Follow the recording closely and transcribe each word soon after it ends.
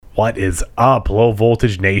What is up, Low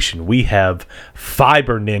Voltage Nation? We have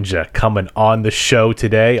Fiber Ninja coming on the show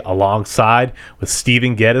today alongside with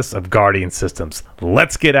Steven Geddes of Guardian Systems.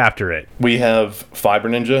 Let's get after it. We have Fiber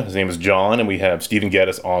Ninja, his name is John, and we have Steven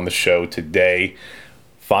Geddes on the show today.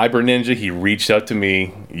 Fiber Ninja, he reached out to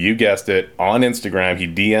me, you guessed it, on Instagram. He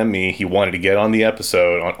DM'd me. He wanted to get on the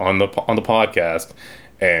episode, on the podcast,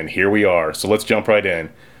 and here we are. So let's jump right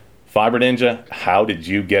in. Fiber Ninja, how did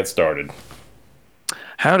you get started?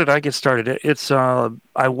 How did I get started?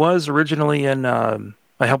 I was originally in a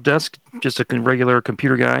help desk, just a regular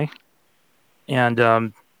computer guy, and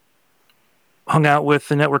hung out with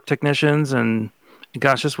the network technicians. And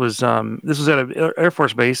gosh, this was at an Air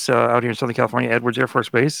Force base out here in Southern California, Edwards Air Force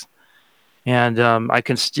Base. And I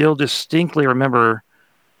can still distinctly remember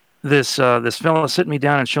this fellow sitting me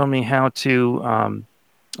down and showing me how to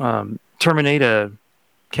terminate a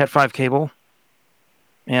Cat5 cable.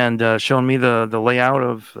 And showing me the layout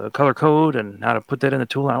of the color code and how to put that in the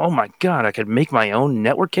tool. And, oh my God, I could make my own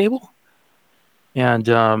network cable. And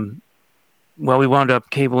we wound up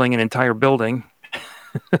cabling an entire building.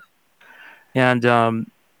 And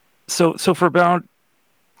so for about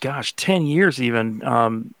 10 years even,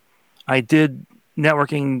 I did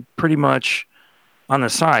networking pretty much on the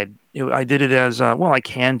side. I did it as I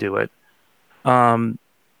can do it,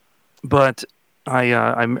 but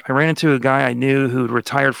I ran into a guy I knew who'd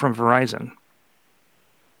retired from Verizon,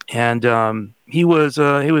 and he was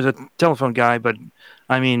a telephone guy, but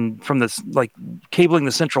I mean from this like cabling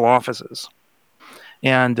the central offices,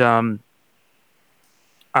 and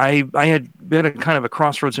I had been at kind of a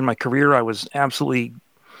crossroads in my career. I was absolutely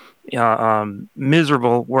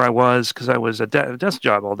miserable where I was because I was a desk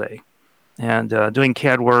job all day, and doing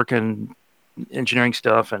CAD work and engineering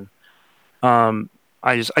stuff, and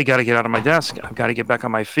I got to get out of my desk. I've got to get back on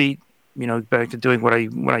my feet, back to doing what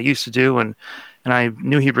I used to do. And I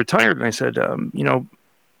knew he'd retired, and I said,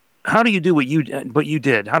 how do you do what you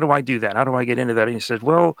did? How do I do that? How do I get into that? And he said,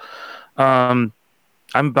 well, I'm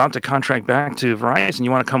about to contract back to Verizon. You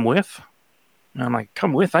want to come with? And I'm like,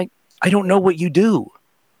 come with? I don't know what you do.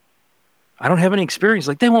 I don't have any experience.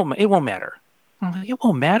 Like, it won't matter. I'm like, it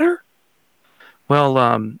won't matter?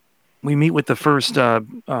 Well, we meet with the first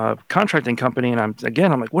contracting company, and I'm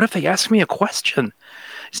like, what if they ask me a question?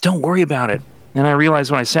 Just don't worry about it. And I realized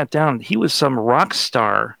when I sat down, he was some rock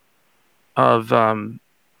star of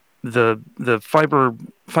the fiber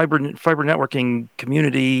networking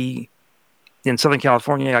community in Southern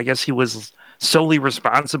California. I guess he was solely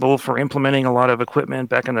responsible for implementing a lot of equipment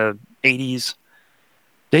back in the 80s.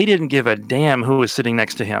 They didn't give a damn who was sitting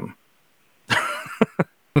next to him.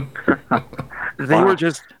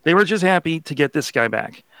 They were just happy to get this guy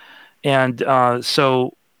back. And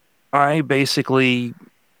so I basically,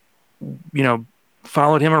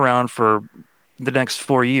 followed him around for the next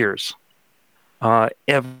 4 years.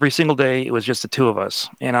 Every single day, it was just the two of us.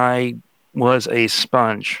 And I was a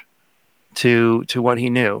sponge to what he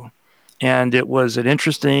knew. And it was an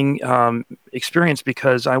interesting experience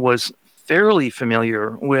because I was fairly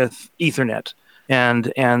familiar with Ethernet and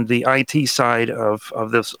the IT side of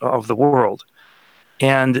the world.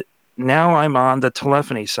 And now I'm on the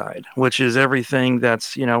telephony side, which is everything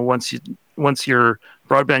that's, once your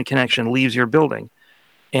broadband connection leaves your building.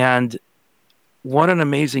 And what an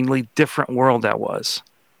amazingly different world that was.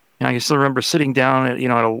 And I still remember sitting down at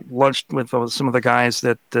a lunch with some of the guys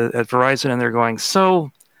at Verizon, and they're going,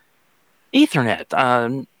 so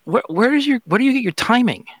Ethernet, what do you get your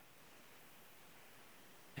timing?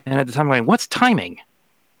 And at the time I'm going, what's timing?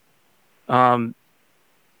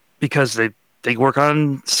 Because they work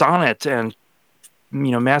on Sonnet and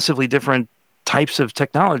massively different types of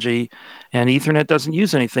technology, and Ethernet doesn't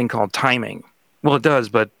use anything called timing. Well, it does,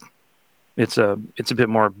 but it's a bit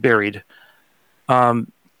more buried.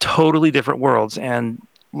 Totally different worlds, and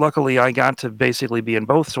luckily I got to basically be in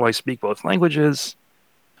both, so I speak both languages.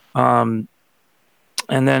 And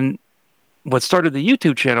then what started the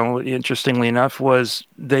YouTube channel, interestingly enough, was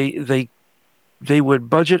they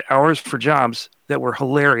would budget hours for jobs that were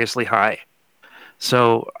hilariously high.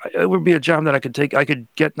 So it would be a job that I could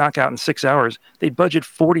get knocked out in 6 hours. They'd budget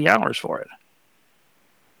 40 hours for it.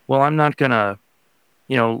 Well, I'm not going to,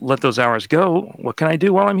 let those hours go. What can I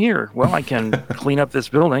do while I'm here? Well, I can clean up this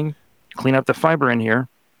building, clean up the fiber in here.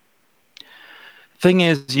 Thing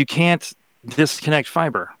is, you can't disconnect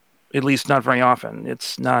fiber, at least not very often.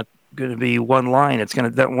 It's not going to be one line.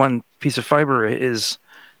 That one piece of fiber is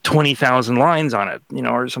 20,000 lines on it,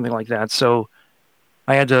 or something like that. So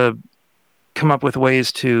I had to come up with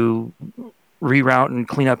ways to reroute and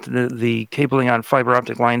clean up the cabling on fiber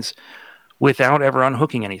optic lines without ever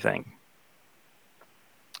unhooking anything.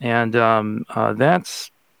 And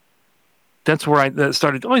that's that's where I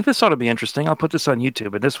started. Oh, this ought to be interesting. I'll put this on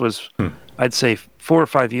YouTube. And this was, I'd say, 4 or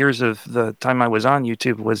 5 years of the time I was on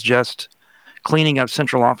YouTube was just cleaning up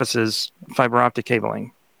central offices, fiber optic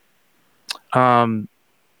cabling. And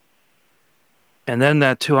then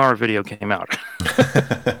that 2-hour video came out.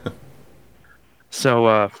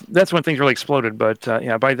 So that's when things really exploded. But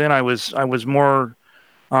yeah, by then I was more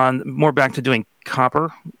back to doing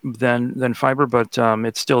copper than fiber, but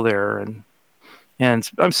it's still there, and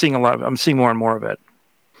I'm seeing more and more of it.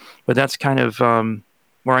 But that's kind of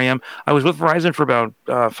where I am. I was with Verizon for about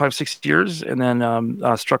 5-6 years, and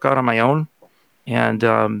then struck out on my own, and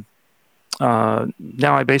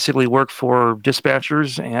now I basically work for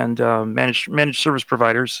dispatchers and managed service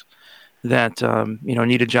providers that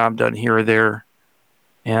need a job done here or there,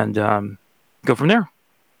 and go from there.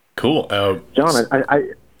 Cool. John,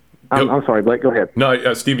 I'm sorry, Blake, go ahead.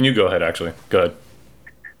 No, Stephen, you go ahead, actually. Go ahead.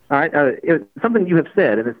 All right. It's something you have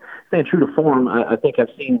said, and it's staying true to form. I think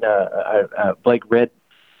I've seen Blake read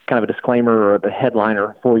kind of a disclaimer or the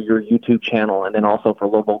headliner for your YouTube channel, and then also for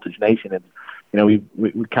Low Voltage Nation. And, we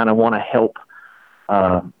kind of want to help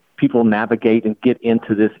people navigate and get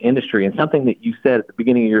into this industry. And something that you said at the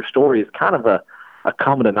beginning of your story is kind of a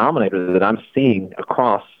common denominator that I'm seeing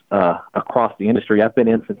across the industry. I've been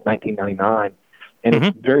in since 1999. And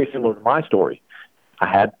it's very similar to my story.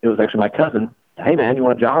 It was actually my cousin. Hey, man, you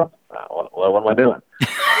want a job? Well, what am I doing?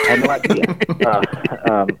 I had no idea.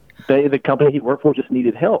 The company he worked for just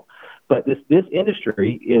needed help. But this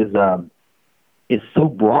industry is so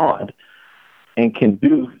broad and can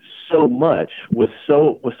do so much with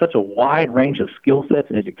such a wide range of skill sets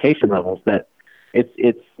and education levels that it's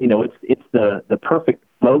the perfect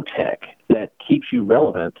low tech that keeps you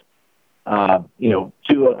relevant.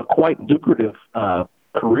 To a quite lucrative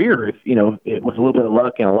career if it was a little bit of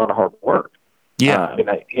luck and a lot of hard work. Yeah.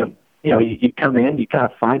 You come in, you kind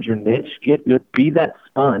of find your niche, get good, be that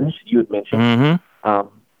sponge you had mentioned,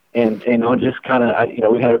 and just kind of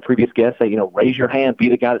we had a previous guest say raise your hand, be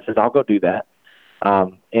the guy that says I'll go do that,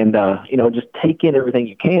 just take in everything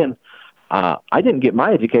you can. I didn't get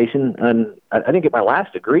my education, and I didn't get my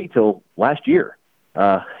last degree till last year.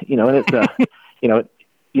 And it's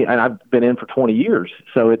and I've been in for 20 years,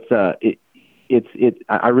 so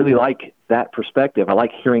I really like that perspective. I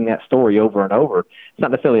like hearing that story over and over. It's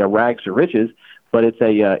not necessarily a rags to riches, but it's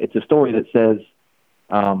a story that says,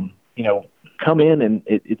 come in, and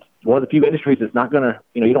it's one of the few industries that's not going to,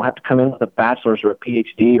 you don't have to come in with a bachelor's or a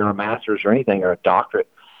PhD or a master's or anything or a doctorate.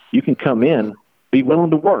 You can come in, be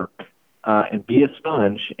willing to work, and be a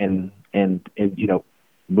sponge, and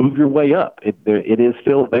move your way up. It is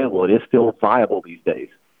still available. It is still viable these days.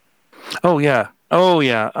 Oh yeah.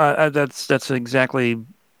 That's exactly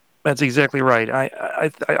right.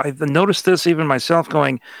 I noticed this even myself,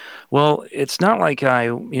 going, well, it's not like I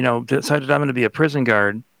decided I'm going to be a prison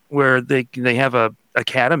guard where they have a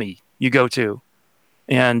academy you go to,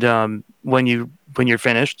 and when you're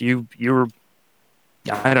finished, you're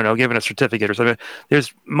I don't know, given a certificate or something.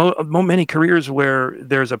 There's many careers where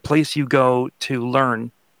there's a place you go to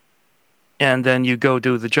learn, and then you go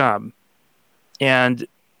do the job, and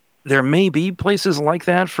there may be places like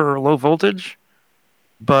that for low voltage,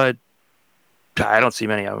 but I don't see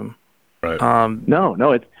many of them. Right.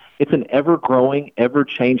 No, it's an ever-growing,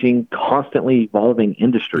 ever-changing, constantly evolving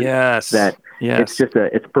industry. Yes. It's just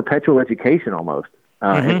it's perpetual education almost.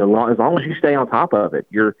 And as long as you stay on top of it,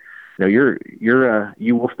 you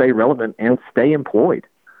will stay relevant and stay employed.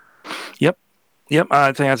 Yep.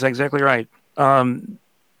 I think that's exactly right.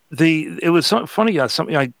 It was so funny.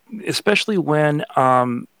 Especially when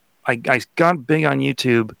I got big on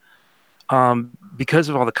YouTube because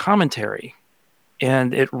of all the commentary,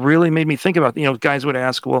 and it really made me think about, guys would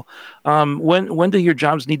ask, well, when do your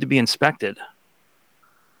jobs need to be inspected?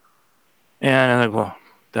 And I'm like, well,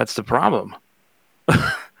 that's the problem.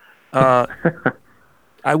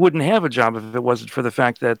 I wouldn't have a job if it wasn't for the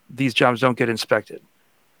fact that these jobs don't get inspected.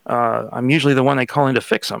 I'm usually the one they call in to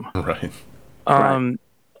fix them. Right.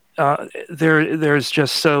 There's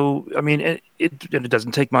just so, it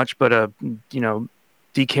doesn't take much, but a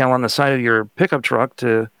decal on the side of your pickup truck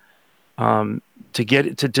to get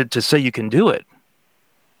it to say you can do it.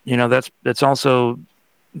 That's also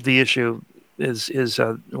the issue is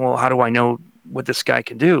well, how do I know what this guy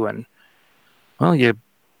can do? And well, he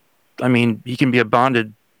can be a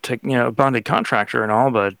bonded contractor and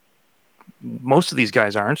all, but most of these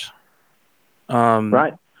guys aren't.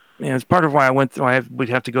 Right. And it's part of why we'd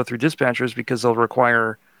have to go through dispatchers, because they'll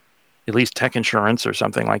require at least tech insurance or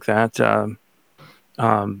something like that.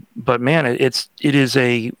 But man,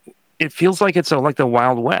 it feels like it's like the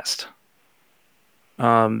Wild West.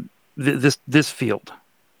 This field,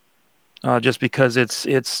 just because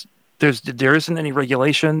there isn't any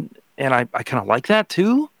regulation, and I kind of like that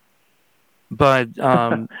too. But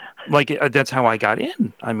that's how I got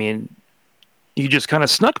in. I mean, you just kind of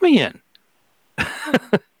snuck me in.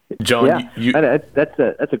 John, that's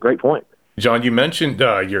a great point. John, you mentioned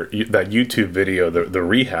that YouTube video, the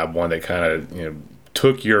rehab one that kind of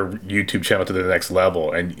took your YouTube channel to the next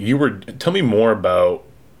level, and tell me more about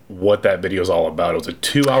what that video is all about. It was a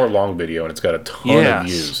 2-hour long video, and it's got a ton of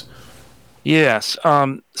views. Yes.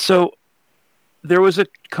 So there was a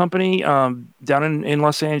company down in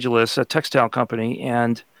Los Angeles, a textile company,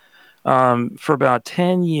 and for about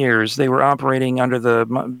 10 years they were operating under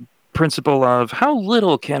the principle of how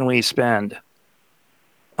little can we spend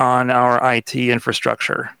on our IT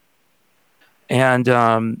infrastructure. And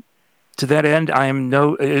to that end,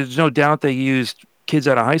 there's no doubt they used kids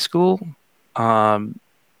out of high school, and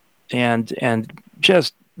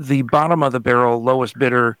just the bottom of the barrel, lowest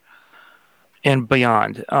bidder, and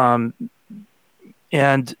beyond.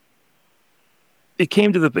 And it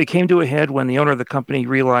came to a head when the owner of the company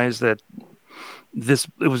realized that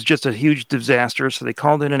it was just a huge disaster. So they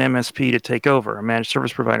called in an MSP to take over, a managed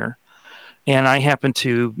service provider. And I happened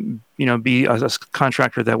to, be a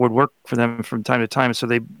contractor that would work for them from time to time. So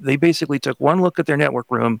they basically took one look at their network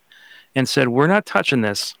room and said, "We're not touching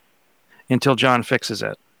this until John fixes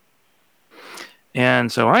it."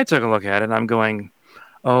 And so I took a look at it, and I'm going,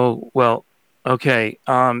 "Oh, well, okay.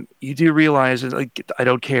 You do realize I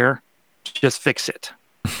don't care. Just fix it."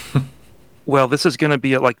 Well, this is going to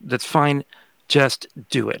be that's fine. Just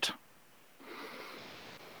do it.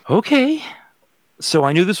 Okay. So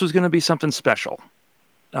I knew this was going to be something special.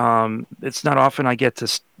 It's not often I get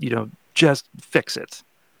to, just fix it.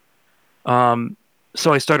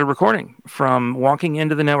 So I started recording from walking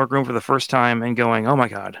into the network room for the first time and going, "Oh my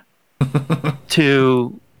God,"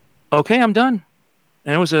 to, "Okay, I'm done."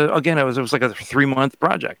 And it was like a 3-month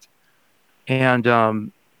project.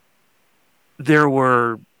 And there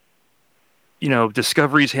were,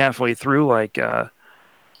 discoveries halfway through, like,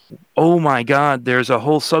 oh my God, there's a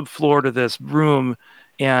whole subfloor to this room,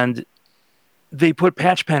 and they put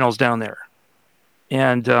patch panels down there.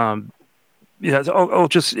 And just all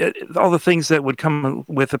the things that would come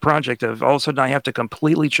with the project of all of a sudden I have to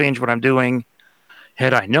completely change what I'm doing.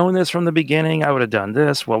 Had I known this from the beginning, I would have done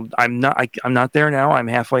this. Well, I'm not there now. I'm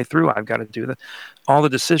halfway through. I've got to do that. All the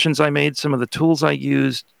decisions I made, some of the tools I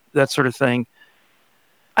used, that sort of thing.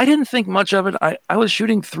 I didn't think much of it. I was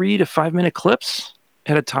shooting 3 to 5 minute clips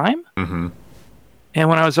at a time. Mm-hmm. And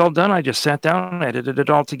when I was all done, I just sat down and edited it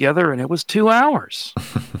all together, and it was 2 hours.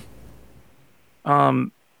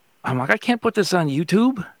 I'm like, I can't put this on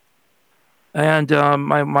YouTube. And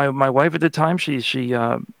my wife at the time, she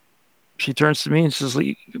turns to me and says,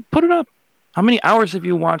 "Put it up. How many hours have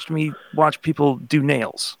you watched me watch people do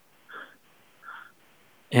nails?"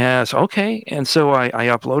 And so, okay. And so I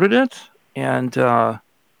uploaded it, and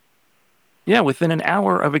within an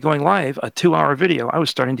hour of it going live, a 2-hour video, I was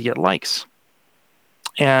starting to get likes.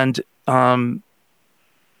 And then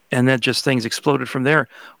just things exploded from there.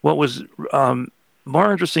 What was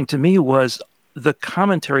more interesting to me was the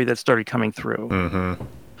commentary that started coming through. Mm-hmm.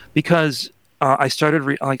 Because I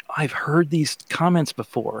started I've heard these comments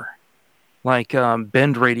before, like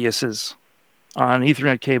bend radiuses on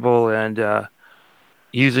Ethernet cable, and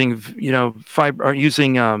using fiber, or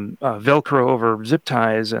using Velcro over zip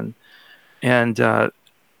ties, and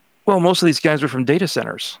most of these guys were from data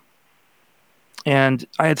centers. And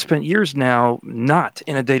I had spent years now not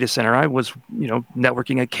in a data center. I was,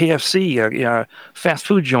 networking a KFC, a fast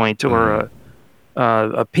food joint, or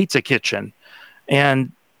a pizza kitchen.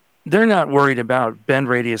 And they're not worried about bend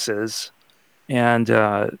radiuses and,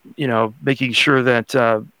 making sure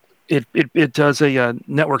that it does a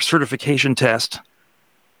network certification test.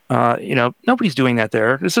 Nobody's doing that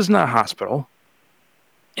there. This is not a hospital.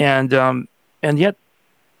 And yet,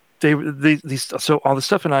 so all this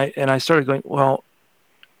stuff, and I started going, well,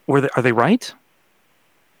 are they right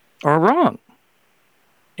or wrong?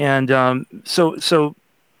 And so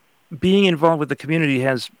being involved with the community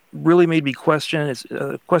has really made me question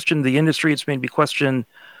the industry. It's made me question,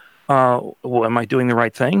 well, am I doing the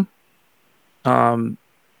right thing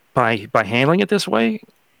by handling it this way?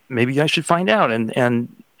 Maybe I should find out.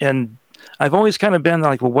 And I've always kind of been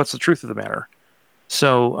like, well, what's the truth of the matter?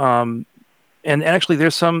 So and actually,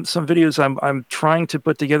 there's some videos I'm trying to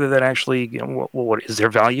put together that actually, what is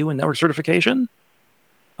their value in network certification?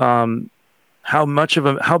 How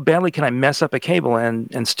badly can I mess up a cable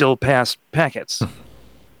and still pass packets?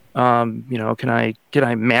 Can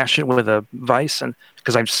I mash it with a vise? And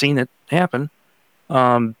because I've seen it happen.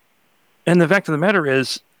 And the fact of the matter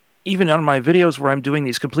is, even on my videos where I'm doing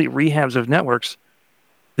these complete rehabs of networks,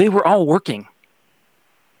 they were all working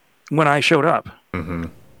when I showed up. Mm-hmm.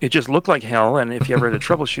 It just looked like hell, and if you ever had to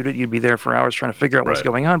troubleshoot it, you'd be there for hours trying to figure out what's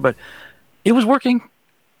going on, but it was working.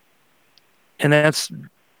 And that's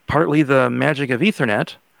partly the magic of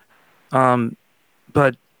Ethernet.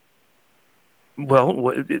 But,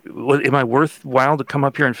 well, am I worthwhile to come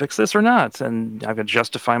up here and fix this or not? And I've got to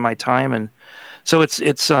justify my time. And so it's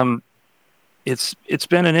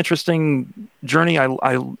been an interesting journey. I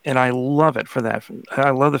love it for that. I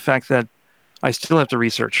love the fact that I still have to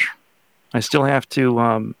research. I still have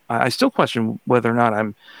to, I still question whether or not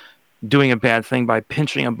I'm doing a bad thing by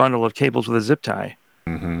pinching a bundle of cables with a zip tie.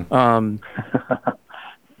 Mm-hmm.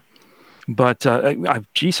 But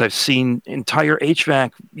I've seen entire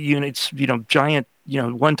HVAC units, giant,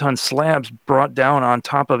 1-ton slabs brought down on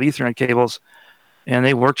top of Ethernet cables, and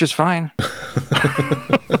they work just fine.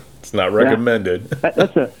 It's not recommended.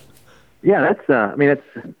 That's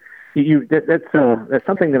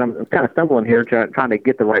something that I'm kind of stumbling here, trying to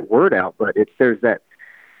get the right word out. But there's that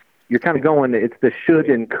you're kind of going. It's the should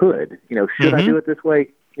and could. Should I do it this way?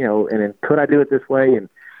 And then could I do it this way? And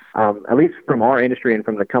at least from our industry and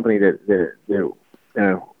from the company that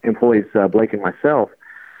employs Blake and myself,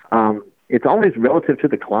 it's always relative to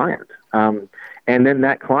the client. And then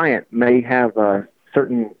that client may have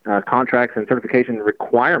certain contracts and certification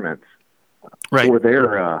requirements for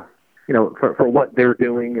their, for what they're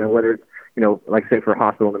doing, whether it's, like say for a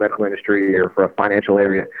hospital in the medical industry or for a financial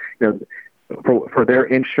area, for their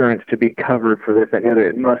insurance to be covered for this, that, and the other,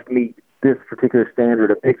 it must meet this particular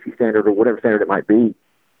standard, a Pixie standard or whatever standard it might be.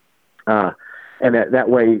 And that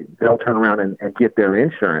way they'll turn around and get their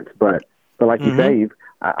insurance. But like you say,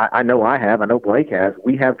 I know I know Blake has,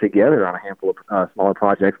 we have together on a handful of smaller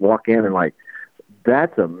projects, walk in and like,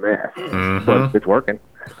 that's a mess, but it's working.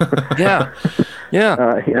 Yeah.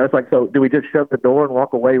 It's like, so do we just shut the door and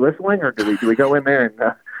walk away whistling, or do we go in there and,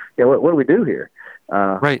 what do we do here?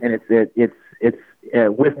 Right. And it's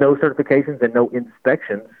with no certifications and no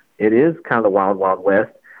inspections, it is kind of the wild, wild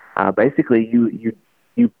west. Basically you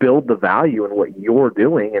build the value in what you're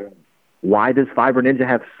doing. And why does Fiber Ninja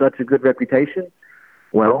have such a good reputation?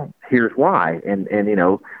 Well, here's why. And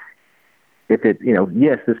if it,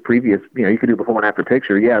 yes, this previous, you could do before and after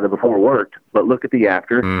picture. Yeah, the before worked, but look at the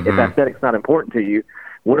after. Mm-hmm. If aesthetic's not important to you,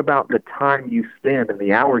 what about the time you spend and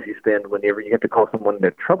the hours you spend whenever you have to call someone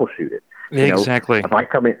to troubleshoot it? Exactly. If I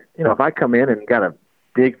come in and got to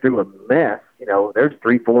dig through a mess, there's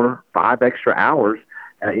 3, 4, 5 extra hours,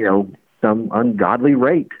 some ungodly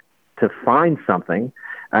rate to find something,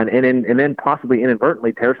 and then possibly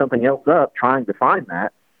inadvertently tear something else up trying to find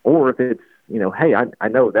that. Or if it's, hey, I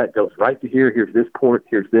know that goes right to here. Here's this port.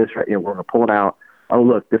 Here's this. Right, we're going to pull it out. Oh,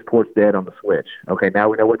 look, this port's dead on the switch. Okay, now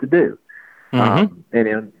we know what to do. And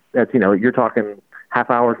then that's, you're talking half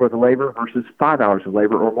hour's worth of labor versus 5 hours of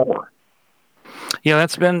labor or more. Yeah,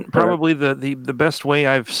 that's been probably the best way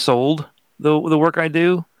I've sold the work I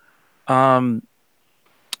do. But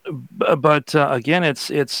again,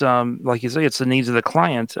 it's like you say, it's the needs of the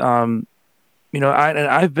client.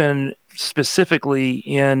 I've been specifically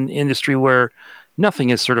in industry where nothing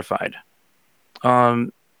is certified.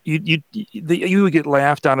 You would get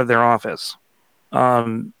laughed out of their office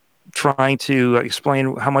trying to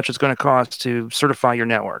explain how much it's going to cost to certify your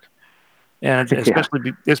network, and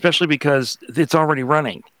especially because it's already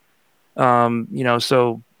running.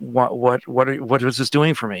 So what is this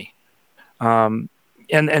doing for me? And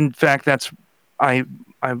in fact, that's why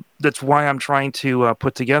I'm trying to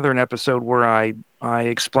put together an episode where I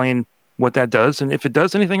explain what that does and if it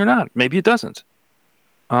does anything or not. Maybe it doesn't.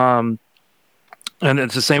 And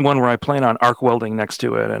it's the same one where I plan on arc welding next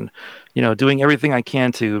to it and, doing everything I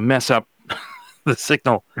can to mess up the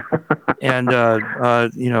signal and,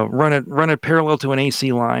 run it parallel to an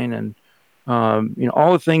AC line and,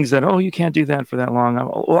 all the things that, you can't do that for that long.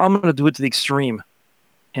 I'm going to do it to the extreme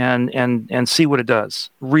and see what it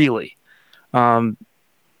does, really.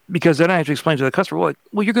 Because then I have to explain to the customer,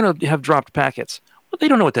 well, you're going to have dropped packets. Well, they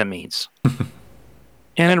don't know what that means.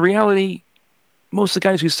 And in reality, most of the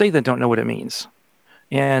guys who say that don't know what it means.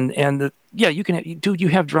 And you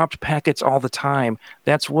have dropped packets all the time.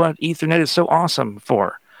 That's what Ethernet is so awesome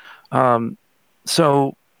for. Am I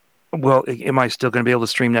still going to be able to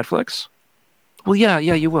stream Netflix? Well, yeah,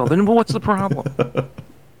 you will. Then what's the problem?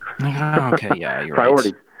 Okay, yeah, you're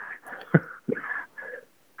priorities.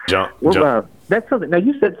 John. That's something. Now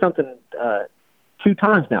you said something 2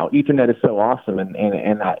 times now. Ethernet is so awesome,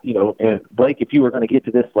 and Blake, if you were going to get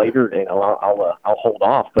to this later, and I'll hold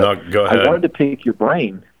off. But no, go ahead. I wanted to pick your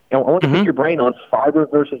brain. I wanted to pick your brain on fiber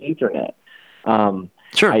versus Ethernet.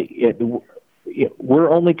 Sure. we're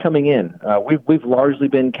only coming in. We've largely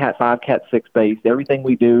been Cat 5, Cat 6 based. Everything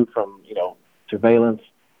we do, from surveillance,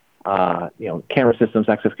 camera systems,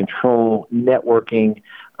 access control, networking,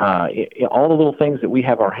 all the little things that we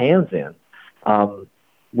have our hands in,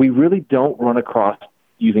 we really don't run across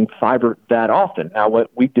using fiber that often. Now,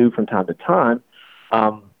 what we do from time to time,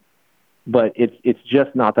 but it's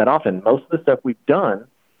just not that often. Most of the stuff we've done,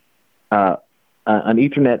 an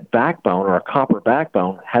Ethernet backbone or a copper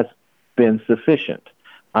backbone has been sufficient,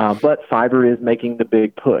 but fiber is making the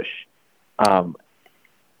big push.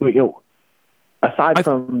 Aside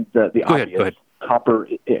from the obvious, copper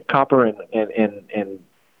and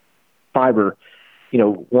fiber,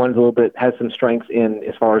 one's a little bit has some strengths in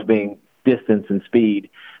as far as being distance and speed.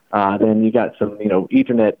 Then you got some,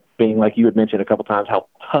 Ethernet being, like you had mentioned a couple times, how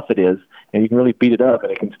tough it is, and you can really beat it up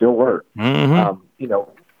and it can still work. Mm-hmm.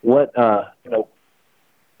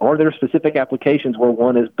 Are there specific applications where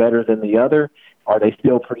one is better than the other? Are they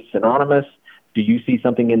still pretty synonymous? Do you see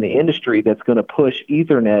something in the industry that's going to push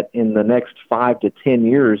Ethernet in the next 5 to 10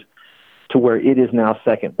 years to where it is now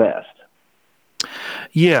second best?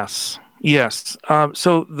 Yes.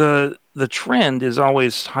 So the trend is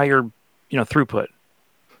always higher, throughput.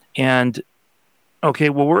 And okay,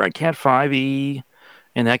 well, we're at Cat 5e,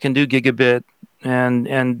 and that can do gigabit,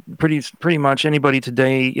 and pretty much anybody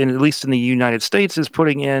today, at least in the United States, is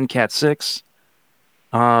putting in Cat 6,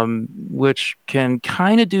 which can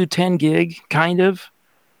kind of do 10 gig, kind of.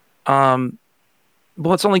 Well,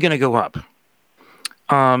 it's only going to go up.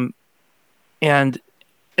 And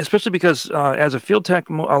especially because as a field tech,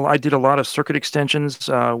 I did a lot of circuit extensions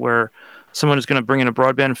where someone is going to bring in a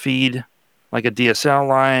broadband feed, like a DSL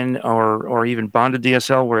line or even bonded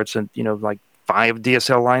DSL, where it's like 5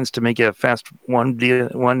 DSL lines to make a fast one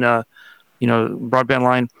broadband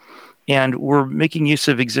line, and we're making use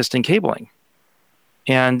of existing cabling.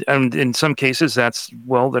 And in some cases, then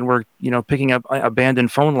we're picking up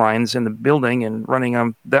abandoned phone lines in the building and running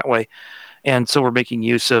them that way, and so we're making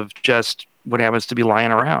use of just what happens to be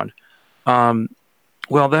lying around.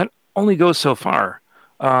 Well, that only goes so far.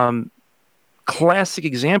 Classic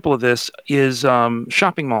example of this is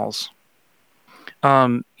shopping malls.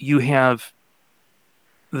 You have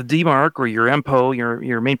the DMARC, or your MPO,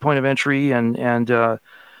 your main point of entry, and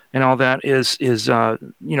all that is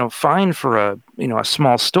fine for a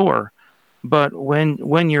small store, but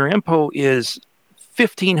when your MPO is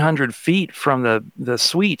 1,500 feet from the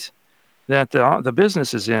suite that the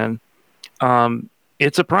business is in,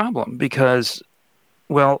 it's a problem because,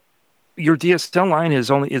 well, your DSL line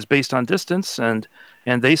is based on distance, and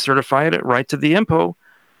they certify it right to the MPO.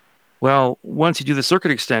 Well, once you do the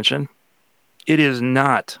circuit extension, it is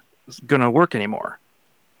not going to work anymore.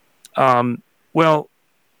 Well,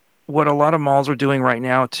 what a lot of malls are doing right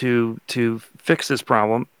now to fix this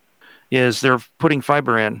problem is they're putting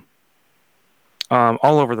fiber in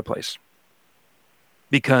all over the place,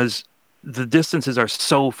 because the distances are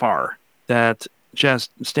so far that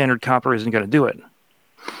just standard copper isn't going to do it.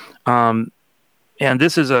 And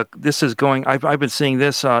this is going. I've been seeing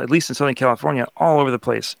this at least in Southern California, all over the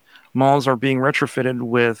place. Malls are being retrofitted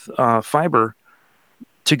with fiber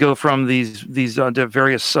to go from these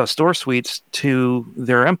various store suites to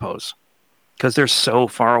their MPOs, because they're so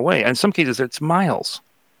far away. And in some cases, it's miles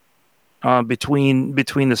between the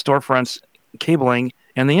storefronts cabling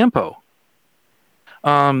and the MPO.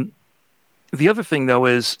 The other thing, though,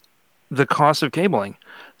 is the cost of cabling.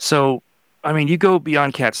 So, I mean, you go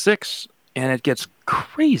beyond Cat 6, and it gets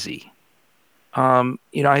crazy. I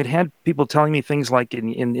had people telling me things like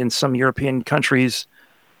in some European countries,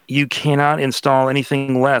 you cannot install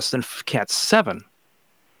anything less than Cat 7,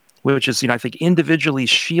 which is, I think, individually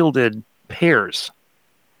shielded pairs.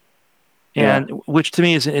 And which to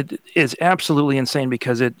me is absolutely insane,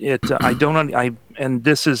 because and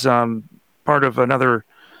this is part of another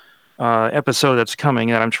episode that's coming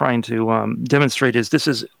that I'm trying to demonstrate, is this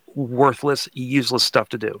is worthless, useless stuff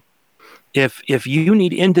to do. If you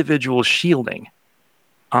need individual shielding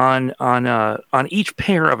on each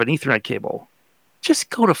pair of an Ethernet cable,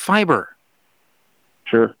 just go to fiber.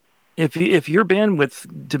 Sure. If your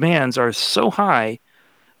bandwidth demands are so high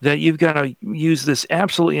that you've got to use this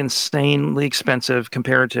absolutely insanely expensive,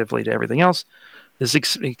 comparatively to everything else, this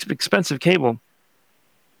expensive cable,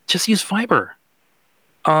 just use fiber.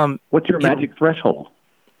 What's your magic threshold?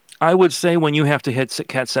 I would say when you have to hit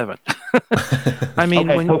Cat 7. I mean,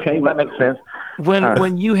 okay, that makes sense.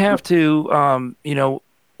 When you have to,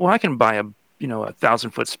 I can buy a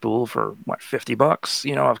 1,000-foot spool for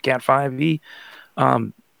 $50, of Cat 5e.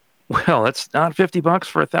 Well, that's not $50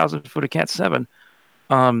 for 1,000 foot of Cat 7.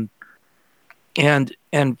 And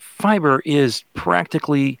fiber is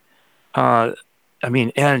practically I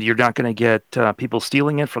mean, and you're not going to get people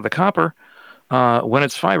stealing it for the copper when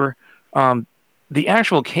it's fiber. The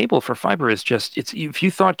actual cable for fiber is just, if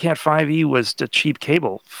you thought Cat 5e was the cheap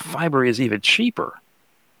cable, fiber is even cheaper.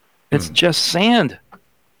 It's just sand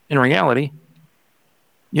in reality.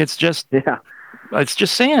 It's just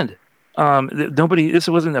sand. This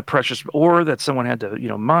wasn't a precious ore that someone had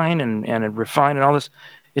to, mine and refine and all this.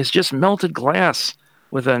 It's just melted glass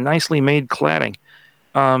with a nicely made cladding.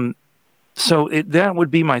 So that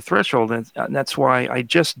would be my threshold. And that's why I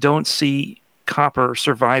just don't see copper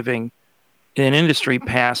surviving in an industry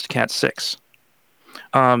past Cat 6.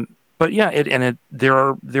 But yeah, there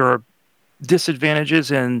are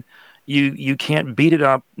disadvantages, and you can't beat it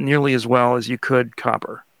up nearly as well as you could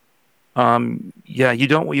copper.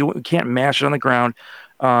 You can't mash it on the ground.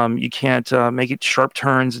 You can't make it sharp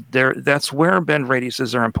turns. That's where bend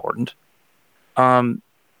radiuses are important.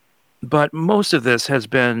 But most of this has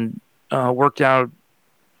been worked out.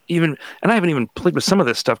 And I haven't even played with some of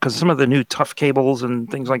this stuff because some of the new tough cables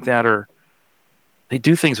and things like that they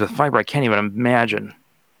do things with fiber I can't even imagine.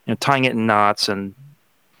 Tying it in knots and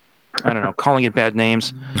I don't know, calling it bad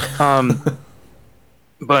names.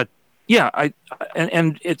 But yeah,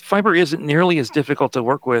 fiber isn't nearly as difficult to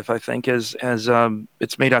work with, I think, as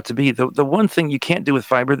it's made out to be. The one thing you can't do with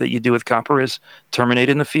fiber that you do with copper is terminate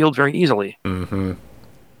in the field very easily. Mm-hmm.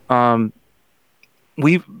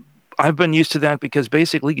 I've been used to that because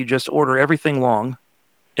basically you just order everything long.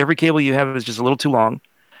 Every cable you have is just a little too long,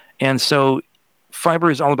 and so fiber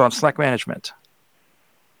is all about slack management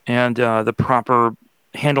and the proper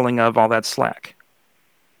handling of all that slack.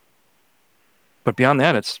 But beyond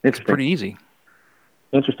that, it's pretty easy.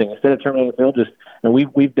 Interesting. Instead of terminating the field,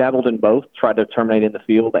 we've dabbled in both. Tried to terminate in the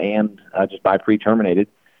field and just buy pre-terminated.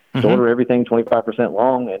 Just order everything 25%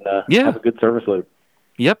 long and have a good service loop.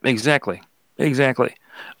 Yep, exactly.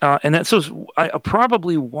 And that's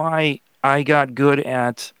probably why I got good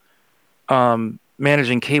at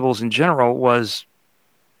managing cables in general was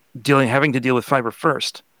having to deal with fiber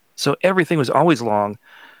first. So everything was always long,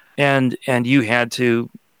 and you had to,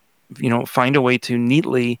 find a way to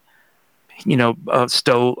neatly,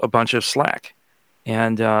 stow a bunch of slack.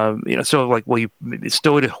 And, you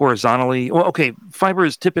stow it horizontally. Well, okay, fiber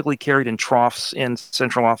is typically carried in troughs in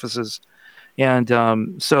central offices. And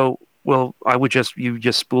you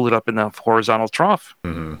just spool it up in the horizontal trough,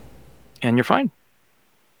 and you're fine.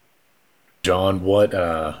 John, what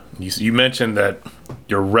you mentioned that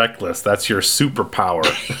you're reckless. That's your superpower.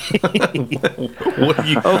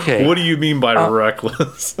 What do you mean by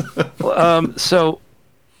reckless? So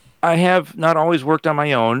I have not always worked on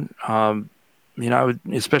my own.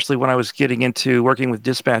 Especially when I was getting into working with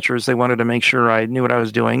dispatchers, they wanted to make sure I knew what I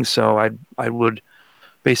was doing. So I would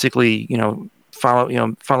basically,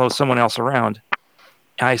 follow someone else around.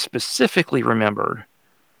 I specifically remember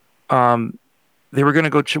we were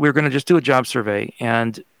going to just do a job survey,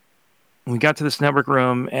 and we got to this network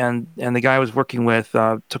room, and the guy I was working with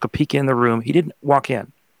took a peek in the room. He didn't walk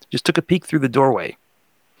in, just took a peek through the doorway.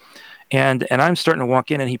 And I'm starting to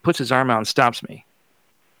walk in, and he puts his arm out and stops me.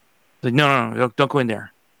 He's like, no, don't go in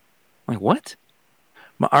there. I'm like, what?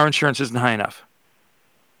 Our insurance isn't high enough.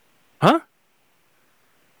 Huh?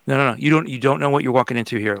 No. You don't know what you're walking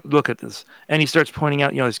into here. Look at this. And he starts pointing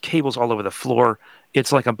out, there's cables all over the floor.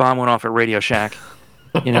 It's like a bomb went off at Radio Shack,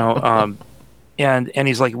 and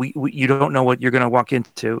he's like, you don't know what you're going to walk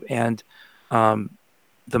into. And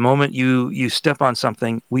the moment you step on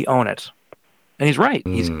something, we own it. And he's right.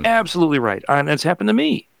 He's absolutely right. And it's happened to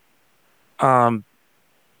me.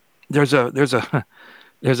 There's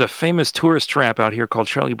a famous tourist trap out here called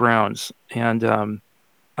Charlie Brown's. And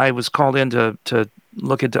I was called in to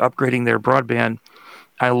look into upgrading their broadband.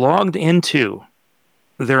 I logged into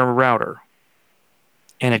their router,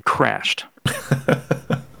 and it crashed.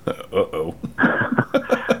 Uh-oh.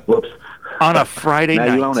 Whoops. On a Friday night.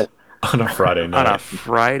 Now you own it. On a Friday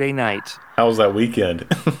night. How was that weekend?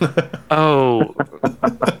 Oh,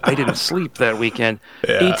 I didn't sleep that weekend.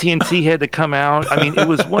 Yeah. AT&T had to come out. I mean, it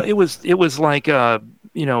was like a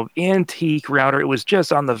antique router. It was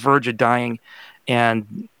just on the verge of dying,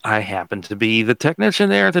 and I happened to be the technician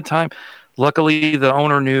there at the time. Luckily, the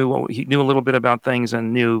owner knew a little bit about things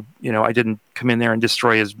and knew, I didn't come in there and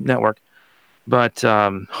destroy his network. But,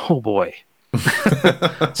 oh boy.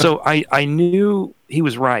 So I knew he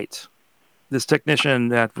was right. This technician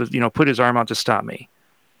that was, put his arm out to stop me.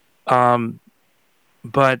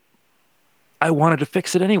 But I wanted to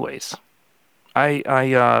fix it anyways.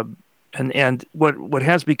 And what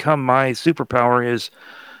has become my superpower is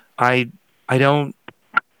I don't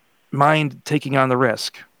mind taking on the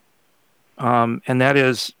risk. And that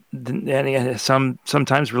is and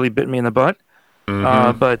sometimes really bit me in the butt.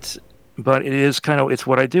 But it is it's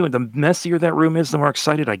what I do. And the messier that room is, the more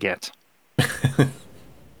excited I get.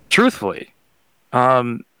 Truthfully,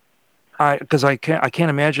 because I can't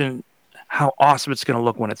imagine how awesome it's going to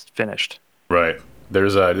look when it's finished. Right.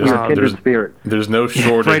 There's spirit. There's no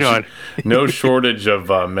shortage, Right on. no shortage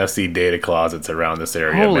of messy data closets around this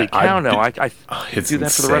area. Holy cow! No, I it's do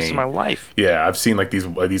that for the rest of insane. my life. Yeah, I've seen like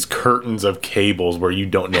these curtains of cables where you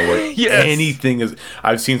don't know what Yes. anything is.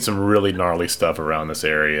 I've seen some really gnarly stuff around this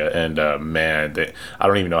area, and man, I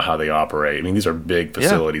don't even know how they operate. I mean, these are big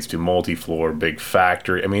facilities, too, multi-floor, big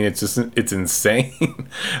factory. I mean, it's insane.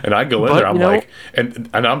 And I go in there, I'm like, and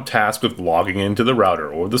I'm tasked with logging into the router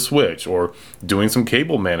or the switch or doing some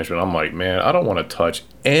cable management. I'm like, man, I don't want to touch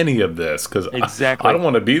any of this because Exactly. I don't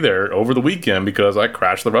want to be there over the weekend because I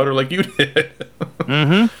crashed the router like you did.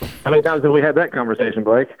 How many times have we had that conversation,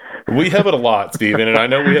 Blake? We have it a lot, Steven, and I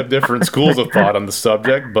know we have different schools of thought on the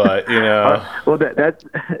subject, but Well, that's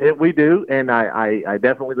it, we do, and I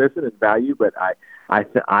definitely listen and value, but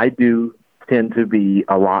I do tend to be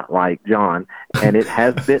a lot like John, and it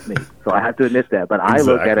has bit me, so I have to admit that. But I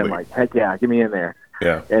look at him like, heck yeah, get me in there.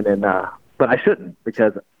 Yeah. And then, but I shouldn't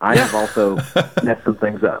because I have also messed some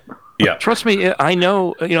things up. Yeah. Trust me, I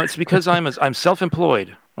know. It's because I'm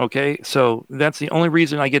self-employed. Okay, so that's the only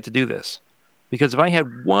reason I get to do this. Because if I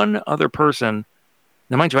had one other person,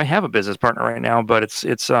 now mind you, I have a business partner right now, but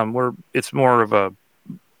it's more of a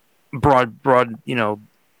broad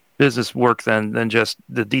business work than just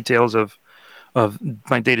the details of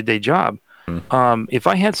my day-to-day job. If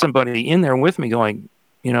I had somebody in there with me going,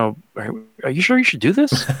 are you sure you should do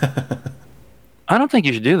this? I don't think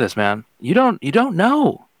you should do this, man. You don't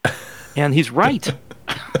know. And he's right.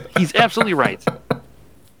 He's absolutely right.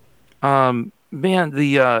 Man,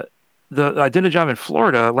 I did a job in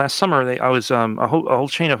Florida last summer. A whole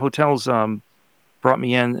chain of hotels brought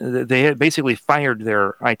me in. They had basically fired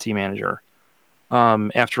their IT manager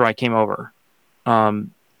after I came over.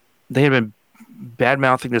 They had been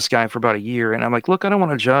bad-mouthing this guy for about a year, and I'm like, look, I don't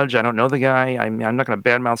want to judge. I don't know the guy. I'm not going to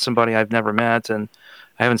bad-mouth somebody I've never met, and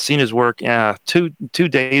I haven't seen his work. 2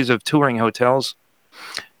 days of touring hotels.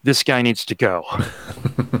 This guy needs to go.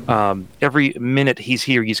 Every minute he's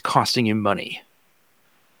here, he's costing you money.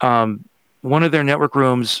 One of their network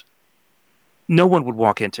rooms, no one would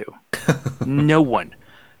walk into. No one.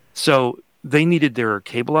 So they needed their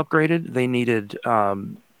cable upgraded. They needed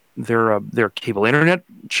their cable internet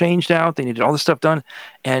changed out. They needed all this stuff done,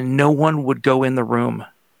 and no one would go in the room.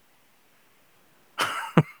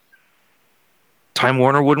 Time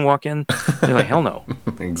Warner wouldn't walk in. They're like, hell no.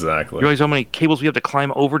 Exactly. You realize how many cables we have to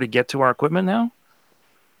climb over to get to our equipment now?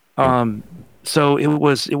 So it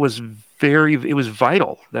was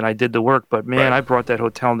vital that I did the work, but man, Right. I brought that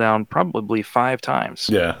hotel down probably 5 times.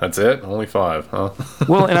 Yeah, that's it. Only 5, huh?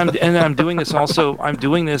 Well, and I'm doing this also. I'm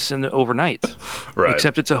doing this in the overnight, Right.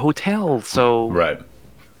 except it's a hotel, so Right.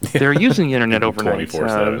 they're using the internet overnight.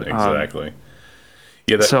 24/7. Exactly.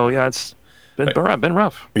 Yeah. So yeah, it's been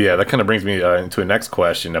rough. Yeah, that kind of brings me into a next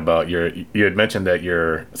question about you had mentioned that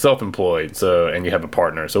you're self-employed, and you have a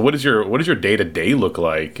partner. So what does your day-to-day look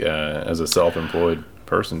like as a self-employed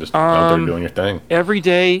person, just out there doing your thing? Every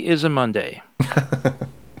day is a Monday. Is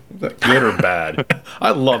that good or bad?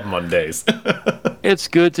 I love Mondays. It's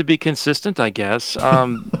good to be consistent, I guess.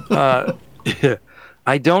 I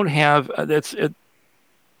don't have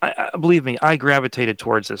believe me, I gravitated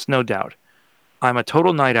towards this, no doubt. I'm a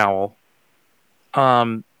total night owl.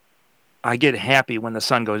 I get happy when the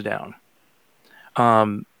sun goes down.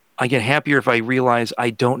 I get happier if I realize I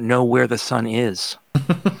don't know where the sun is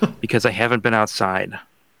because I haven't been outside.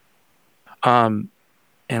 And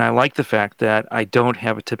I like the fact that I don't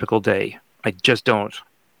have a typical day. I just don't.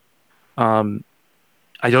 I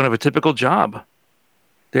don't have a typical job.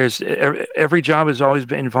 There's every job has always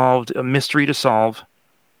been involved a mystery to solve.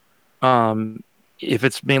 If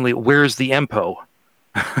it's mainly where's the MPO,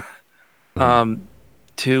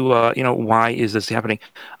 why is this happening?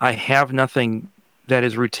 I have nothing that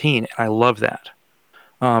is routine. I love that.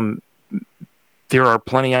 There are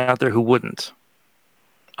plenty out there who wouldn't,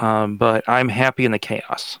 but I'm happy in the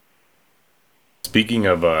chaos. Speaking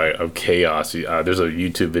of chaos, there's a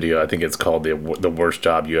YouTube video. I think it's called the worst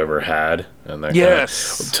job you ever had. And that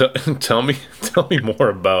Yes. Tell me more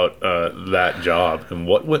about that job and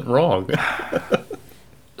what went wrong.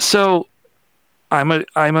 So, I'm a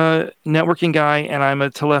networking guy and I'm a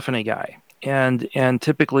telephony guy, and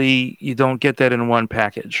typically you don't get that in one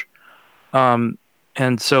package. And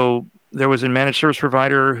so there was a managed service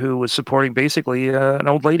provider who was supporting basically an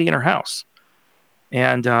old lady in her house,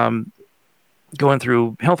 and going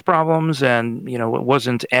through health problems, and it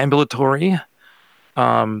wasn't ambulatory.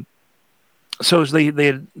 So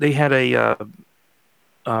they had a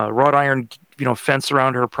wrought iron fence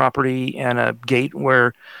around her property and a gate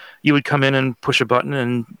where you would come in and push a button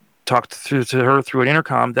and talk to her through an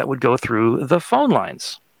intercom that would go through the phone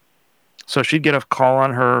lines. So she'd get a call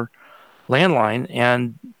on her landline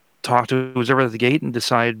and talk to whoever at the gate and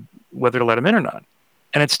decide whether to let him in or not.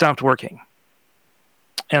 And it stopped working.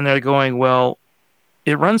 And they're going, well,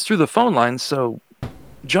 it runs through the phone lines, so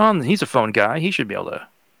John, he's a phone guy. He should be able to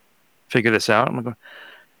figure this out. I'm going,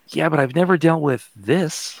 yeah, but I've never dealt with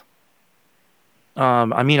this.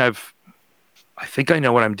 I think I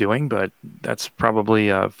know what I'm doing, but that's probably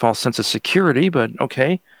a false sense of security, but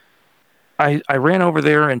okay. I ran over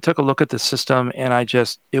there and took a look at the system, and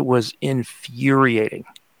it was infuriating.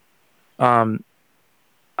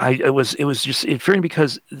 It was just infuriating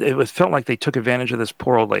because felt like they took advantage of this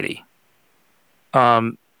poor old lady.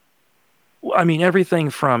 Everything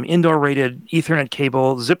from indoor rated Ethernet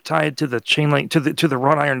cable zip tied to the chain link to the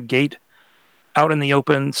wrought iron gate out in the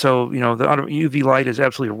open. So, the UV light is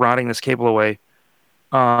absolutely rotting this cable away.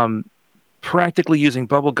 Practically using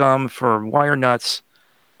bubble gum for wire nuts.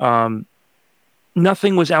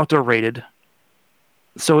 Nothing was outdoor rated.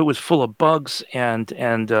 So it was full of bugs and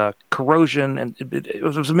corrosion. And it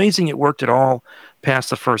was amazing it worked at all past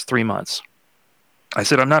the first 3 months. I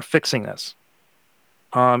said, I'm not fixing this.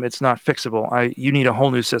 It's not fixable. You need a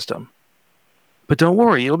whole new system. But don't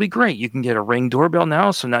worry, it'll be great. You can get a Ring doorbell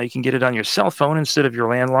now, so now you can get it on your cell phone instead of your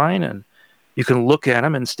landline, and you can look at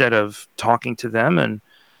them instead of talking to them,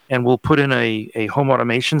 and we'll put in a home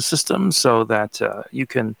automation system so that you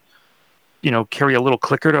can, carry a little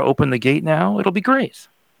clicker to open the gate now. It'll be great.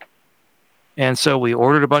 And so we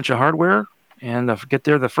ordered a bunch of hardware, and get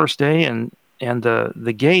there the first day, and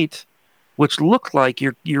the gate, which looked like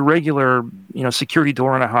your regular, security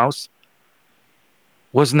door in a house,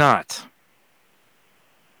 was not.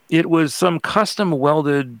 It was some custom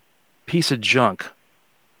welded piece of junk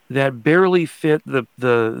that barely fit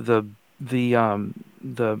the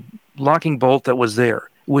locking bolt that was there.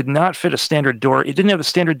 It would not fit a standard door. It didn't have a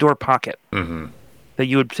standard door pocket that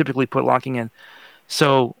you would typically put locking in.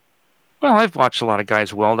 So, well, I've watched a lot of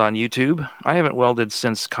guys weld on YouTube. I haven't welded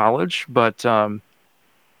since college, but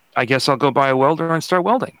I guess I'll go buy a welder and start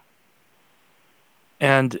welding.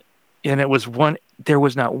 And there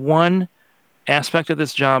was not one aspect of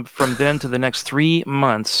this job from then to the next 3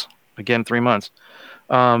 months, again, 3 months,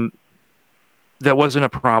 that wasn't a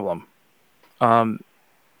problem.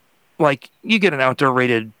 Like you get an outdoor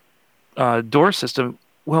rated door system.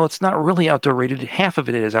 Well, it's not really outdoor rated. Half of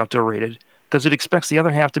it is outdoor rated because it expects the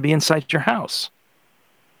other half to be inside your house.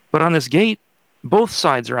 But on this gate, both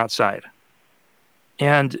sides are outside.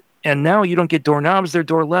 And now you don't get doorknobs, they're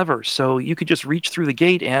door levers. So you could just reach through the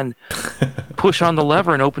gate and push on the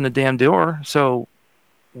lever and open the damn door. So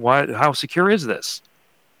how secure is this?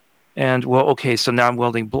 And, well, okay, so now I'm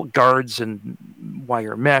welding guards and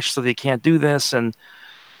wire mesh so they can't do this. And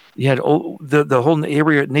you had the whole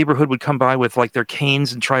neighborhood would come by with like their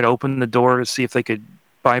canes and try to open the door to see if they could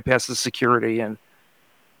bypass the security. And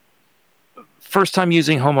first time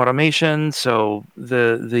using home automation, so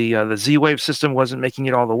the Z-Wave system wasn't making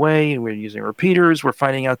it all the way. We're using repeaters. We're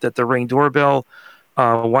finding out that the Ring doorbell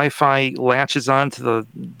Wi-Fi latches on to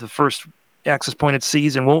the first access point it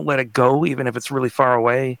sees and won't let it go, even if it's really far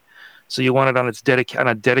away. So you want it on on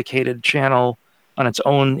a dedicated channel on its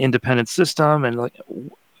own independent system, and like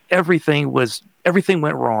everything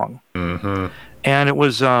went wrong. Mm-hmm. And it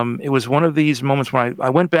was one of these moments when I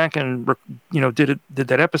went back and did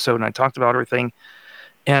that episode and I talked about everything,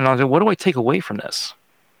 and I was like, what do I take away from this?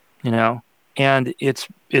 And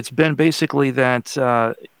it's been basically that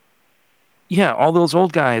all those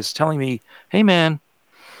old guys telling me, hey man,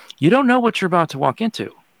 you don't know what you're about to walk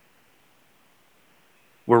into.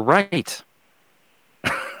 We're right.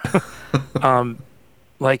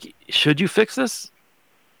 Like, should you fix this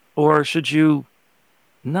or should you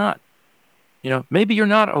not? Maybe you're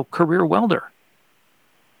not a career welder.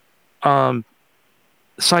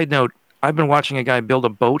 Side note, I've been watching a guy build a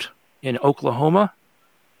boat in Oklahoma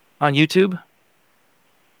on YouTube.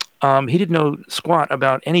 He didn't know squat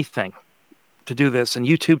about anything to do this, and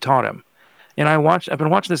YouTube taught him. And I've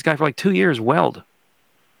been watching this guy for like 2 years weld.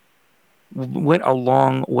 Went a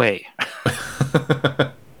long way.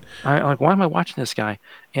 I'm like, why am I watching this guy?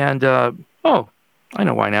 And, I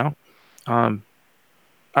know why now.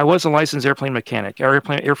 I was a licensed airplane mechanic,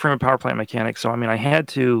 airframe and power plant mechanic. So, I had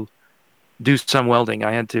to do some welding.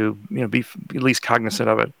 I had to, be at least cognizant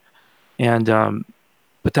of it. And,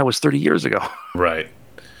 but that was 30 years ago. Right.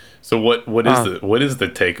 So what is the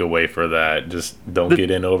takeaway for that? Just don't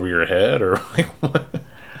get in over your head, or like what?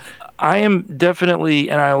 I am definitely,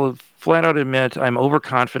 and I will flat out admit, I'm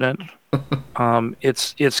overconfident.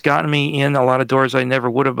 It's gotten me in a lot of doors I never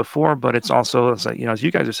would have before, but it's also, it's like, as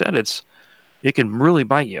you guys have said, it can really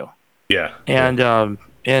bite you. Yeah.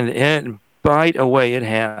 And bite away it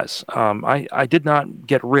has. I did not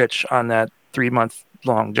get rich on that 3-month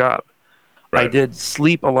long job. Right. I did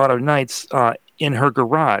sleep a lot of nights in her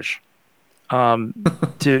garage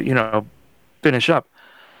to finish up.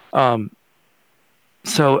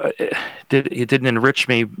 So it didn't enrich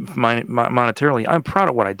me monetarily. I'm proud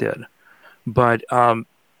of what I did, but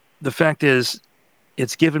the fact is,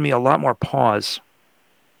 it's given me a lot more pause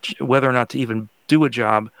whether or not to even do a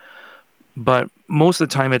job. But most of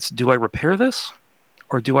the time, it's, do I repair this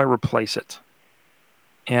or do I replace it?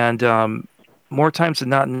 And more times than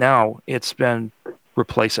not now, it's been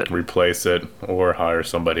replace it. Replace it or hire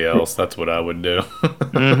somebody else. That's what I would do.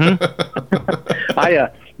 Mm-hmm.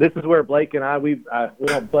 This is where Blake and we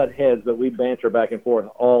don't butt heads, but we banter back and forth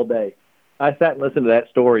all day. I sat and listened to that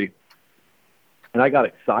story, and I got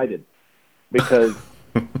excited because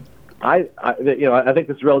I think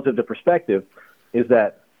this is relative to perspective, is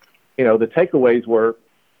that, the takeaways were,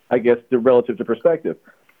 I guess, the relative to perspective.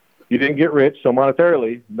 You didn't get rich, so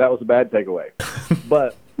monetarily, that was a bad takeaway.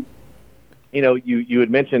 But, you had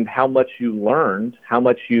mentioned how much you learned, how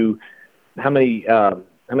many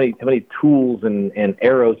tools and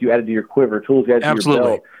arrows you added to your quiver, tools you added Absolutely. to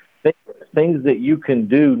your belt, things that you can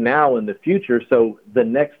do now in the future. So the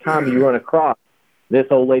next time you run across this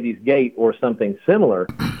old lady's gate or something similar,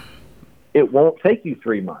 it won't take you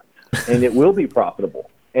 3 months, and it will be profitable.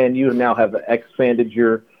 And you now have expanded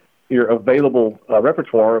your available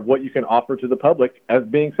repertoire of what you can offer to the public as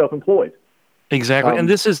being self-employed. Exactly, and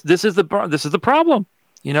this is the problem,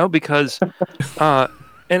 because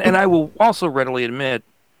and I will also readily admit,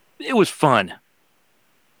 it was fun.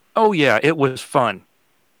 Oh yeah, it was fun,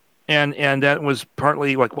 and that was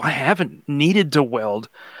partly like, well, I haven't needed to weld.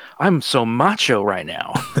 I'm so macho right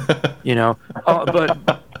now,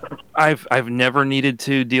 but I've never needed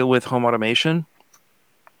to deal with home automation.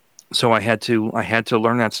 So I had to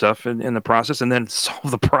learn that stuff in the process, and then solve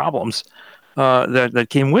the problems that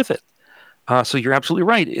came with it. So you're absolutely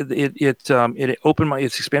right. It it's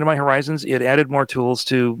expanded my horizons. It added more tools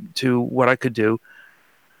to what I could do.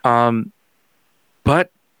 But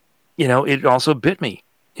it also bit me.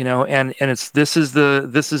 And this is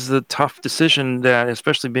the tough decision that,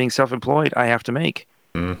 especially being self-employed, I have to make.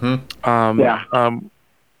 Mm-hmm.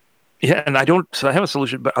 Yeah, and I have a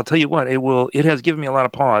solution, but I'll tell you what, it has given me a lot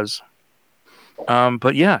of pause.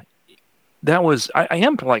 But yeah, that was, I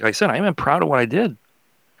am, like I said, I am proud of what I did.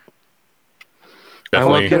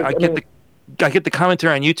 Definitely. I get the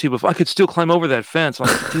commentary on YouTube, if I could still climb over that fence. I'm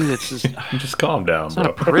like, dude, it's just calm down. It's not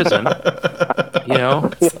a prison. You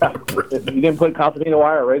didn't put concertina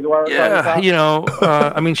wire or razor wire?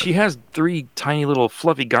 Yeah, I mean, she has 3 tiny little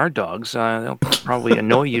fluffy guard dogs. They'll probably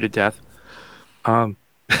annoy you to death. It's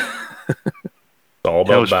all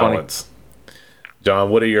about balance. Funny. John,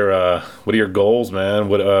 what are your goals, man?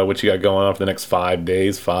 What you got going on for the next 5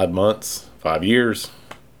 days, 5 months, 5 years?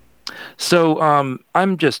 So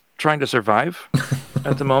I'm just trying to survive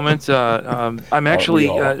at the moment. I'm actually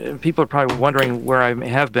people are probably wondering where I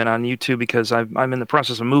have been on YouTube, because I'm in the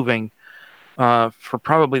process of moving for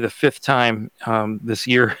probably the 5th time this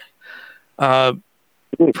year.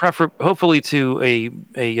 Hopefully to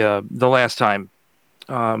the last time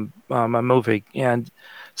I'm moving, and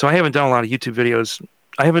so I haven't done a lot of YouTube videos.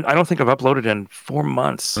 I don't think I've uploaded in 4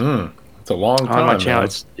 months. It's a long time on my channel.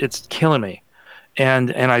 Man. It's killing me,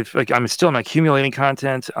 and I'm accumulating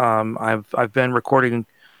content. I've been recording,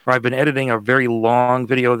 or I've been editing a very long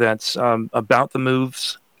video that's about the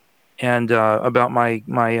moves and about my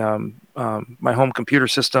home computer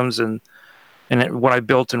systems and what I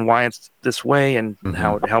built and why it's this way and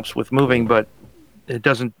how it helps with moving. But it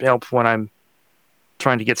doesn't help when I'm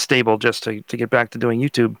trying to get stable just to get back to doing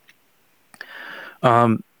YouTube.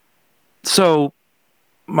 So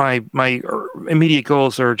my immediate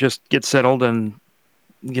goals are just get settled and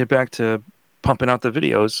get back to pumping out the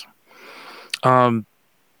videos.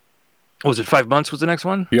 Was it 5 months was the next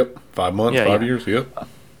one? Yep. 5 months, 5 years. Yep.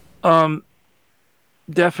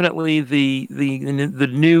 Definitely the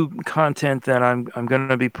new content that I'm going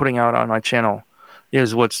to be putting out on my channel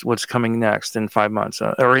is what's coming next in 5 months,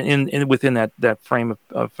 or in within that frame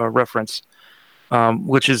of reference,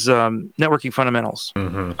 which is networking fundamentals.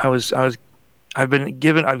 Mm-hmm. I've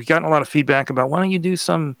gotten a lot of feedback about, why don't you do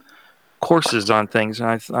some courses on things, and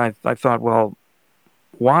I thought, well,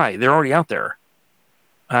 why? They're already out there.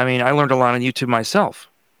 I mean, I learned a lot on YouTube myself,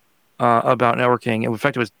 about networking. In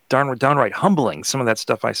fact, it was downright humbling, some of that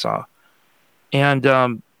stuff I saw. And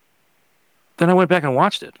then I went back and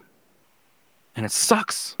watched it. And it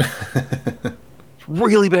sucks. It's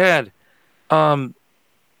really bad.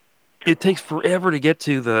 It takes forever to get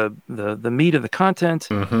to the meat of the content.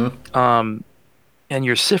 And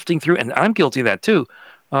you're sifting through, and I'm guilty of that too.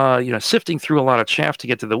 Sifting through a lot of chaff to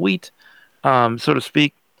get to the wheat, so to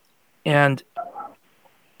speak. And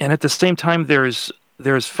at the same time,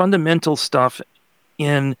 there's fundamental stuff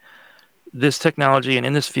in this technology and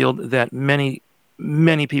in this field that many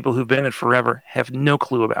people who've been in it forever have no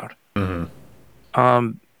clue about.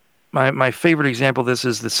 My favorite example of this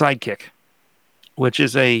is the Sidekick, which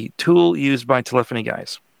is a tool used by telephony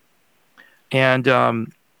guys, and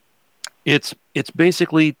it's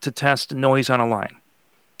basically to test noise on a line.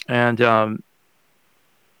 And I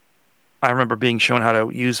remember being shown how to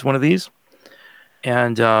use one of these.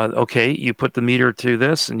 And okay, you put the meter to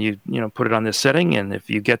this, and you put it on this setting, and if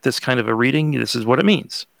you get this kind of a reading, this is what it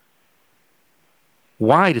means.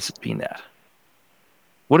 Why does it mean that?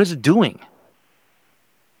 What is it doing?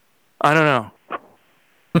 I don't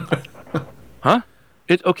know. Huh?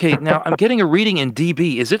 Okay, now I'm getting a reading in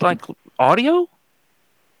dB. Is it like audio?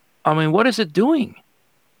 I mean, what is it doing?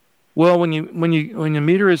 Well, when your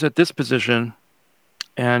meter is at this position,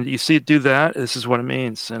 and you see it do that, this is what it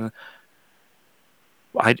means. And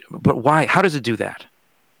but why? How does it do that?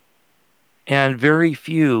 And very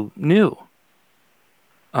few knew.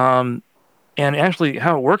 And actually,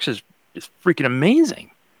 how it works is freaking amazing.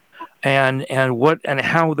 And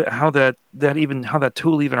how that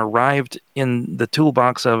tool even arrived in the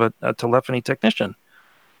toolbox of a telephony technician,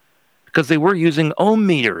 because they were using ohm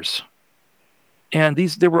meters. And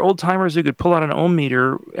there were old timers who could pull out an ohm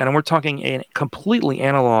meter, and we're talking a completely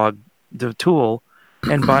analog tool.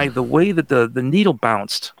 And by the way that the needle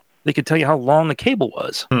bounced, they could tell you how long the cable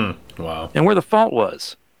was. Wow. And where the fault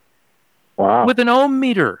was. Wow. With an ohm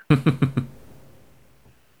meter.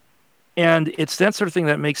 And it's that sort of thing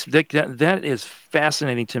that makes that is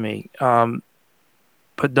fascinating to me. But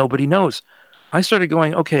nobody knows. I started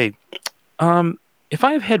going, okay, if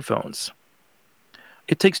I have headphones,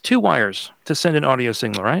 it takes 2 wires to send an audio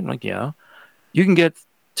signal, right? I'm like, yeah. You can get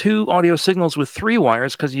 2 audio signals with 3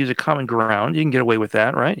 wires because you use a common ground. You can get away with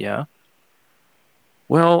that, right? Yeah.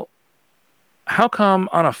 Well, how come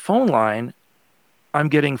on a phone line I'm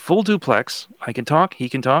getting full duplex? I can talk, he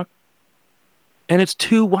can talk, and it's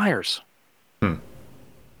 2 wires.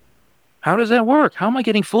 How does that work? How am I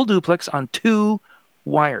getting full duplex on 2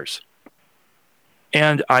 wires?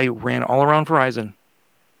 And I ran all around Verizon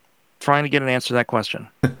trying to get an answer to that question.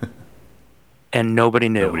 And nobody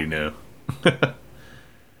knew. Nobody knew.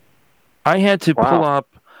 I had to pull up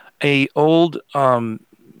a old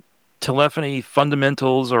telephony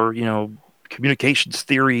fundamentals or communications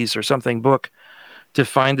theories or something book to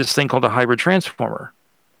find this thing called a hybrid transformer.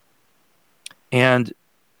 And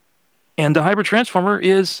the hybrid transformer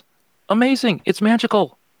is amazing. It's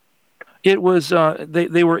magical. It was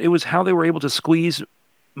it was how they were able to squeeze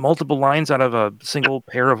multiple lines out of a single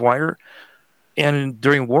pair of wire. And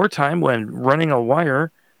during wartime, when running a wire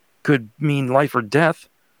could mean life or death,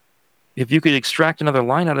 if you could extract another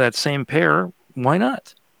line out of that same pair, why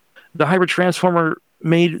not? The hybrid transformer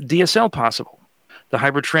made DSL possible. The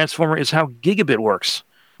hybrid transformer is how gigabit works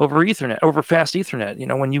over Ethernet, over fast Ethernet.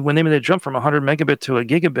 When they made the jump from 100 megabit to a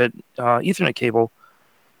gigabit Ethernet cable,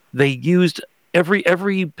 they used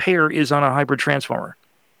every pair is on a hybrid transformer,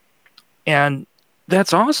 and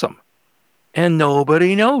that's awesome. And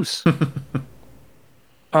nobody knows.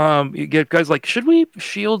 You get guys like, should we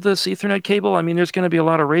shield this Ethernet cable? I mean, there's going to be a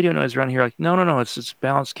lot of radio noise around here. Like, no, it's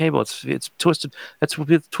balanced cable. It's twisted. That's what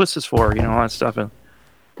the twist is for, all that stuff. And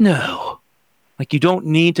no, like, you don't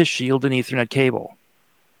need to shield an Ethernet cable.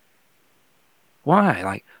 Why?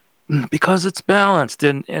 Like, because it's balanced.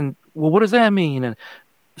 And well, what does that mean? And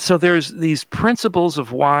so there's these principles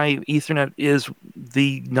of why Ethernet is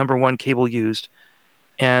the number one cable used,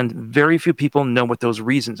 and very few people know what those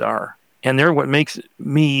reasons are. And they're what makes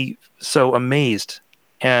me so amazed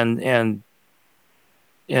and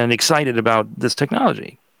excited about this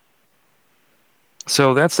technology.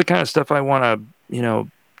 So that's the kind of stuff I want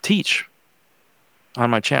to, teach on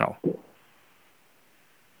my channel.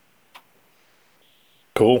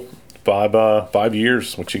 Cool. 5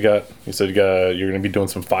 years. What you got? You said you're going to be doing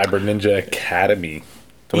some Fiber Ninja Academy.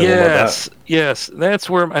 Tell me more about that. Yes. That's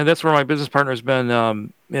where my business partner has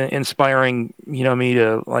been inspiring, me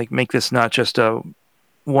to like make this not just a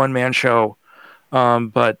one-man show,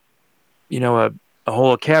 but a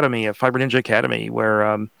whole academy, a Fiber Ninja Academy,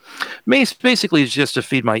 where basically it's just to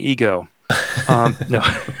feed my ego. No.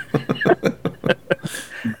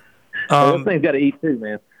 Those things got to eat too,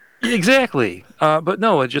 man. Exactly. But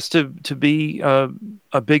no, just to be a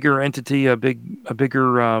bigger entity, a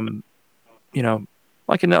bigger, you know,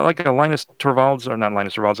 like a Linus Torvalds, or not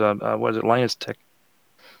Linus Torvalds, what is it, Linus Tech?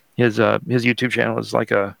 His YouTube channel is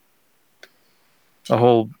like a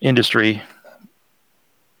whole industry.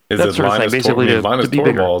 Is That it sort of thing, Linus basically, Linus to be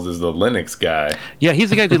bigger. Torvalds is the Linux guy. Yeah, he's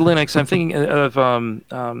the guy who did Linux. I'm thinking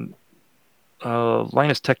of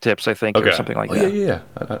Linus Tech Tips, I think, or something like that. Yeah.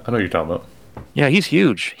 I know what you're talking about. Yeah, he's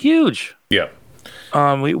huge. Yeah.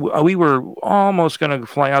 We were almost going to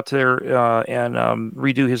fly out there and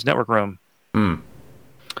redo his network room.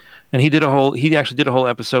 And he actually did a whole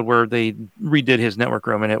episode where they redid his network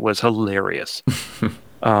room, and it was hilarious.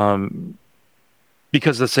 Because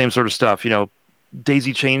of the same sort of stuff,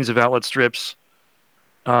 daisy chains of outlet strips,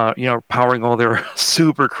 powering all their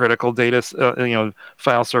super critical data,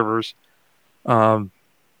 file servers.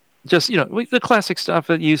 Just, the classic stuff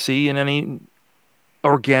that you see in any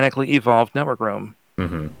organically evolved network room.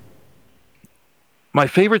 Mm-hmm. My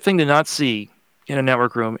favorite thing to not see in a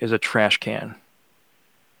network room is a trash can.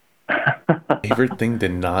 Favorite thing to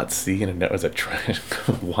not see in a network is a trash.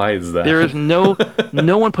 Why is that? There is no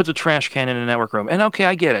one puts a trash can in a network room. And okay,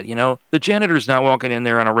 I get it. The janitor's not walking in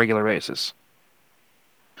there on a regular basis.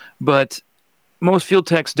 But most field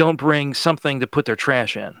techs don't bring something to put their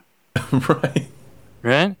trash in.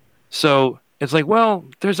 Right? So it's like, well,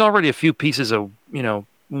 there's already a few pieces of,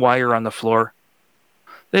 wire on the floor.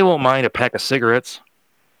 They won't mind a pack of cigarettes.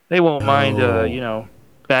 They won't mind,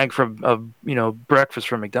 bag of breakfast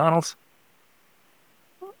from McDonald's.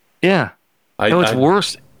 Yeah. It's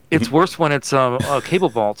worse. It's worse when it's cable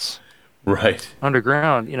vaults. Right.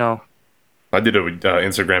 Underground, I did an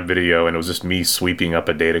Instagram video, and it was just me sweeping up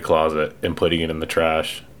a data closet and putting it in the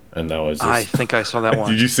trash. And that was just... I think I saw that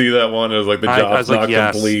one. Did you see that one? It was like the job's not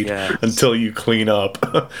complete until you clean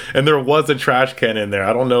up. And there was a trash can in there.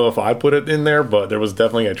 I don't know if I put it in there, but there was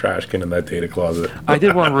definitely a trash can in that data closet. I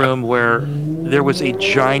did one room where there was a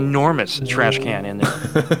ginormous trash can in there.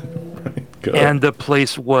 Good. And the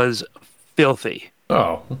place was filthy.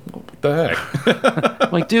 Oh, what the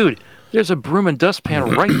heck? Like, dude, there's a broom and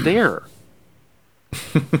dustpan right there.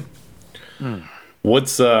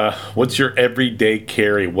 What's your everyday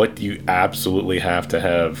carry? What do you absolutely have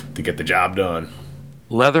to get the job done?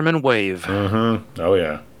 Leatherman Wave. Mm-hmm. Oh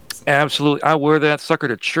yeah. Absolutely. I wear that sucker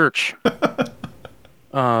to church.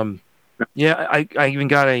 Yeah, I even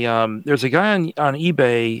got a there's a guy on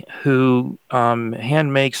eBay who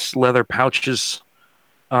hand makes leather pouches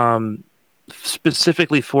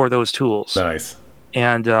specifically for those tools. Nice.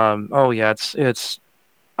 And it's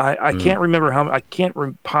I can't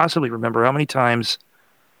remember possibly remember how many times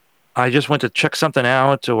I just went to check something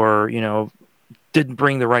out, or didn't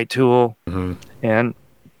bring the right tool, and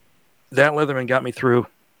that Leatherman got me through.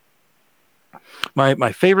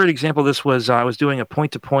 My favorite example of this was I was doing a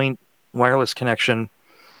point-to-point wireless connection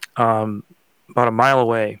about a mile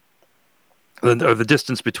away, or the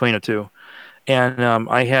distance between the two, and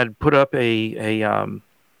I had put up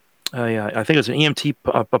I think it was an EMT,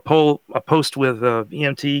 a post with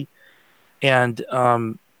EMT,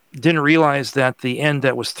 and didn't realize that the end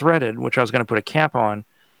that was threaded, which I was going to put a cap on,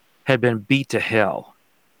 had been beat to hell.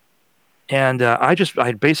 And I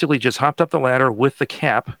basically just hopped up the ladder with the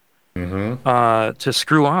cap to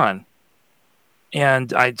screw on,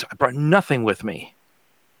 and I brought nothing with me,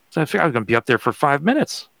 so I figured I was going to be up there for 5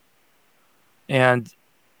 minutes. And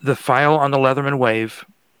the file on the Leatherman Wave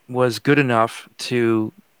was good enough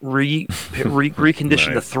to recondition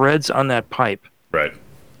Nice. the threads on that pipe, Right.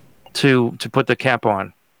 to put the cap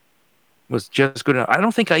on. Was just good enough. I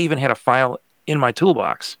don't think I even had a file in my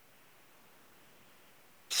toolbox.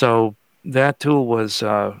 So that tool was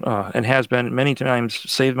and has been many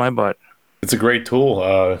times saved my butt. It's a great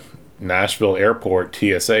tool. Nashville Airport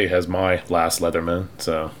TSA has my last Leatherman,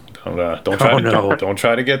 so don't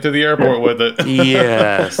try to get to the airport with it.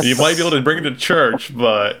 Yes. You might be able to bring it to church,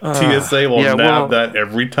 but TSA will nab that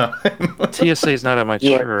every time. TSA is not at my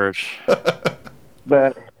church.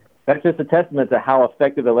 But that's just a testament to how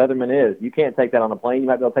effective the Leatherman is. You can't take that on a plane. You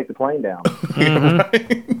might be able to take the plane down.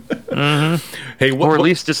 Hey, Or at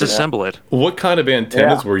least disassemble it. What kind of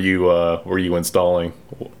antennas were you installing?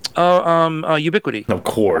 Ubiquity. Of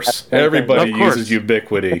course, everybody Of course. uses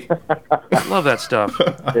Ubiquity. Love that stuff.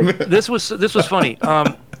 This was funny.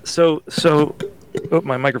 So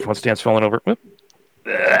my microphone stand's falling over. Whoop.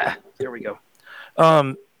 There we go.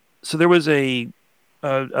 So there was a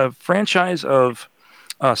franchise of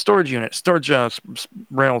storage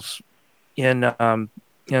rentals in a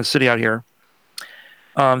city out here.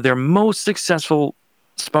 Their most successful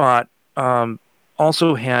spot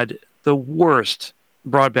also had the worst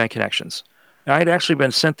broadband connections. I had actually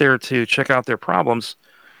been sent there to check out their problems,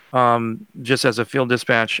 just as a field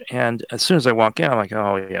dispatch. And as soon as I walk in, I'm like,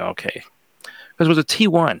 oh yeah, okay, because it was a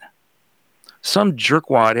T1. Some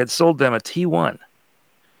jerkwad had sold them a T1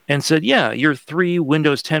 and said, yeah, your 3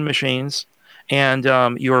 Windows 10 machines and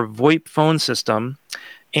your VoIP phone system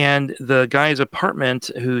and the guy's apartment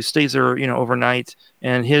who stays there, overnight,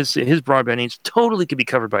 and his broadband needs totally could be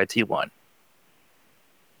covered by a T1.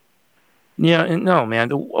 Yeah, no, man.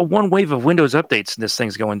 One wave of Windows updates and this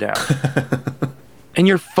thing's going down. And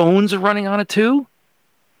your phones are running on it too?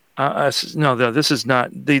 No, this is not.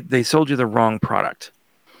 They sold you the wrong product.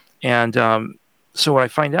 And so what I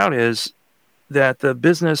find out is that the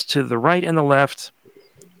business to the right and the left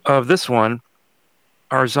of this one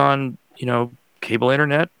are on, cable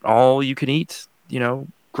internet, all you can eat,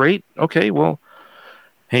 great. Okay, well,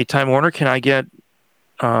 hey, Time Warner, can I get,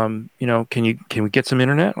 can we get some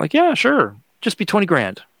internet? Like, yeah, sure. Just be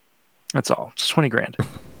 $20,000. That's all. Just $20,000.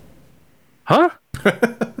 Huh?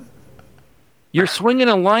 You're swinging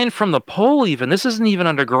a line from the pole even. This isn't even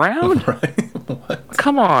underground. Right? What?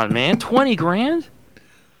 Come on, man. $20,000?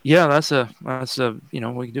 Yeah, that's a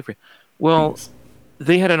what we can do for you. Well,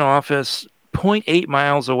 they had an office 0.8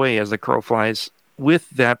 miles away as the crow flies with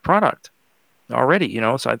that product already,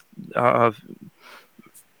 so a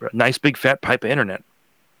nice big fat pipe of internet.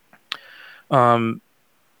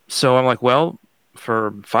 So I'm like, well,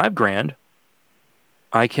 for $5,000,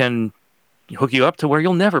 I can hook you up to where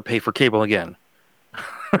you'll never pay for cable again.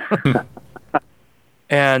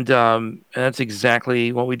 And that's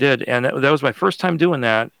exactly what we did. And that was my first time doing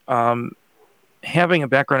that. Having a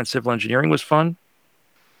background in civil engineering was fun.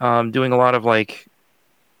 Doing a lot of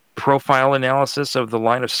profile analysis of the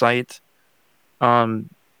line of sight, to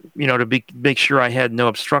make sure I had no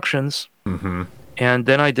obstructions. Mm-hmm. And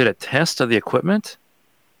then I did a test of the equipment.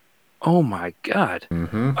 Oh my God.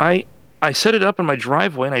 Mm-hmm. I set it up in my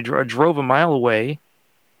driveway and I drove a mile away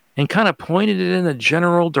and kind of pointed it in the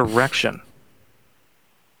general direction.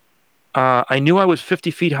 I knew I was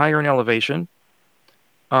 50 feet higher in elevation,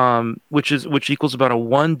 which equals about a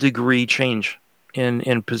 1 degree change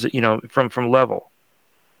in position, from level.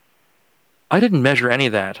 I didn't measure any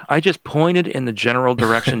of that. I just pointed in the general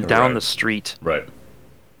direction down Right. the street. Right.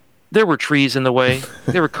 There were trees in the way.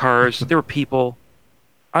 There were cars. There were people.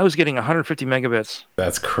 I was getting 150 megabits.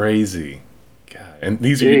 That's crazy. God. And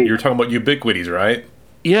these you're talking about ubiquities, right?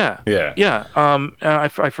 Yeah. Yeah. Yeah. I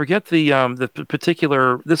forget the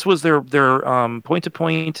particular. This was their point to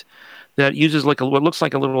point that uses what looks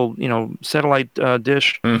like a little satellite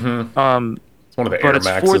dish. Mm-hmm. It's one of the Air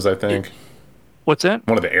Maxes, I think. What's that?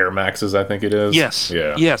 One of the Air Maxes, I think it is. Yes.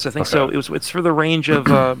 Yeah. Yes, I think so. It's for the range of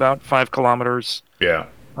about 5 kilometers. Yeah.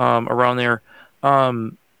 Around there.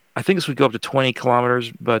 I think this would go up to 20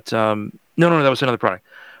 kilometers, but no, that was another product.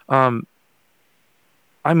 I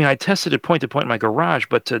tested it point to point in my garage,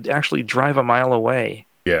 but to actually drive a mile away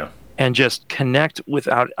Yeah. and just connect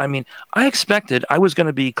without, I expected I was going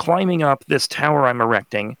to be climbing up this tower I'm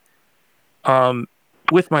erecting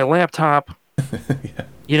with my laptop,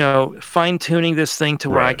 fine tuning this thing to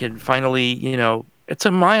where I Right. could finally, it's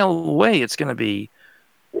a mile away. It's going to be,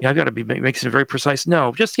 I've got to be making it very precise.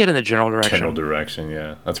 No, just get in the general direction. General direction,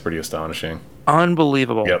 yeah. That's pretty astonishing.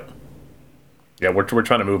 Unbelievable. Yep. Yeah, we're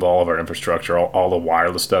trying to move all of our infrastructure, all the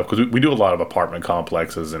wireless stuff, because we do a lot of apartment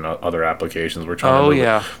complexes and other applications. We're trying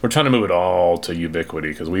to move it all to Ubiquiti,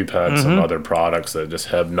 because we've had some other products that just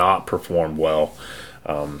have not performed well,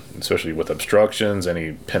 especially with obstructions,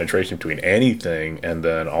 any penetration between anything, and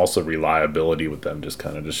then also reliability with them just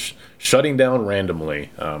kind of just shutting down randomly.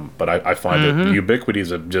 But I find that the Ubiquities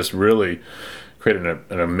have just really created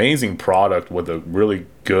an amazing product with a really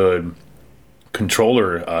good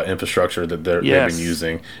controller infrastructure that they've been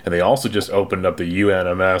using, and they also just opened up the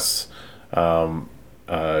UNMS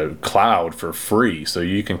cloud for free, so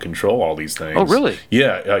you can control all these things. Oh, really?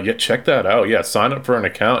 Yeah, check that out. Yeah, sign up for an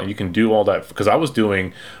account and you can do all that, because I was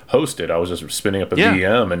doing hosted. I was just spinning up a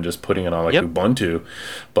VM and just putting it on Ubuntu,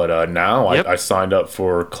 but now I signed up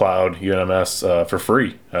for cloud UNMS for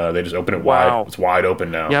free. They just open it wide. It's wide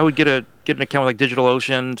open now. Yeah, I would get an account with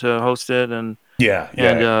DigitalOcean to host it, and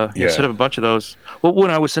set up a bunch of those. Well, when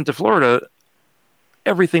I was sent to Florida,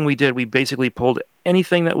 everything we did, we basically pulled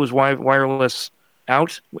anything that was wireless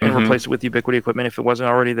out and replaced it with Ubiquiti equipment if it wasn't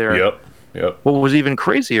already there. Yep. What was even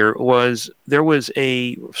crazier was there was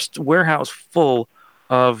a warehouse full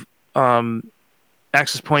of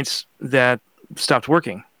access points that stopped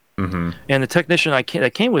working. And the technician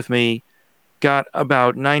that came with me got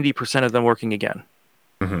about 90% of them working again.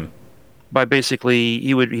 By basically,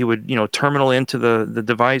 he would terminal into the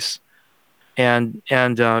device, and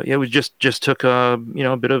it was just took a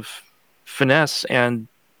bit of finesse and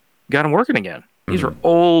got them working again. These were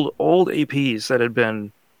old APs that had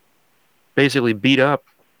been basically beat up.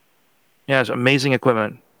 Yeah, it's amazing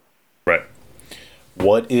equipment. Right.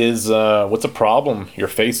 What's a problem you're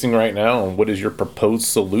facing right now, and what is your proposed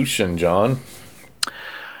solution, John?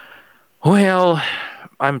 Well,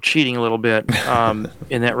 I'm cheating a little bit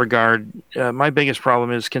in that regard. My biggest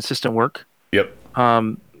problem is consistent work. Yep.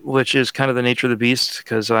 Which is kind of the nature of the beast,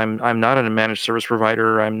 because I'm not a managed service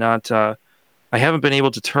provider. I'm not. I haven't been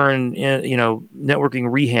able to turn networking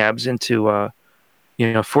rehabs into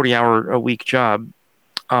 40-hour a week job.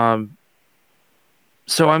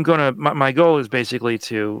 So I'm gonna. My goal is basically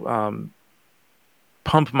to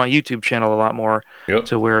pump my YouTube channel a lot more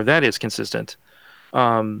to where that is consistent.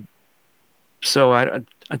 So it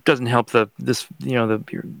doesn't help the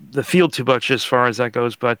field too much as far as that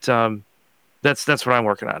goes, but that's what I'm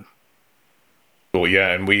working on. Well,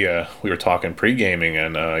 yeah, and we were talking pre-gaming,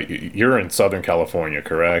 and you're in Southern California,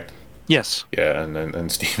 correct? Yes. Yeah,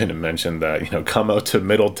 and Stephen had mentioned that come out to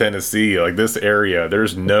Middle Tennessee, like this area,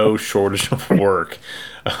 there's no shortage of work.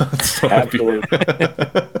 Absolutely.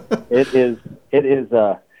 It is.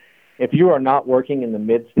 If you are not working in the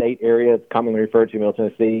mid-state area, it's commonly referred to Middle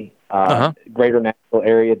Tennessee, Greater Nashville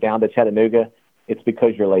area down to Chattanooga, it's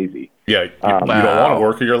because you're lazy. Yeah, you don't want to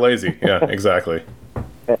work or you're lazy. Yeah, exactly.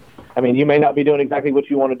 I mean, you may not be doing exactly what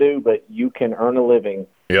you want to do, but you can earn a living.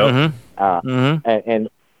 Yep.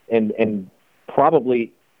 And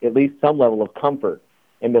probably at least some level of comfort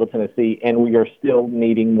in Middle Tennessee, and we are still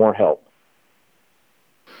needing more help.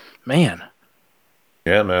 Man.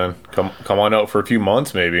 Yeah, man. Come on out for a few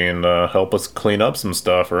months maybe and help us clean up some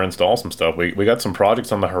stuff or install some stuff. We got some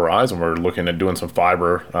projects on the horizon we're looking at doing some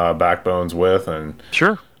fiber backbones with. And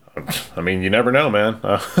sure. I mean, you never know, man.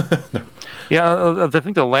 Yeah, I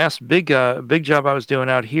think the last big job I was doing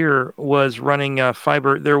out here was running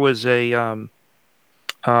fiber. There was a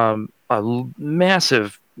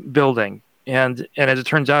massive building, and as it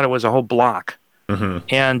turns out, it was a whole block.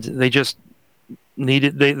 And they just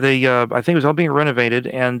needed I think it was all being renovated,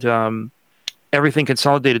 and everything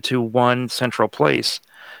consolidated to one central place,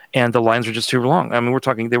 and the lines were just too long. I mean, we're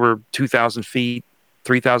talking they were 2,000 feet,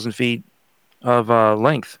 3,000 feet of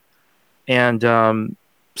length, and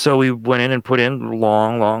so we went in and put in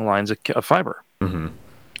long lines of fiber. And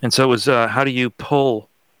so it was how do you pull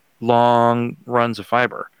long runs of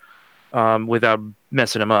fiber without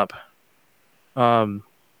messing them up?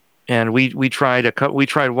 And we tried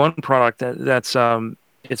one product that's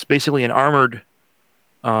it's basically an armored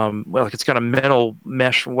it's got a metal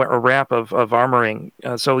mesh wrap of armoring,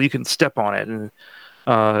 so you can step on it and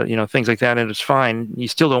things like that, and it's fine. You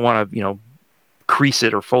still don't want to crease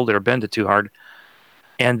it or fold it or bend it too hard,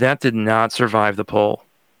 and that did not survive the pull.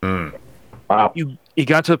 Wow. You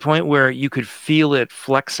got to a point where you could feel it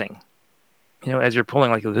flexing, as you're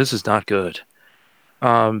pulling, like, this is not good.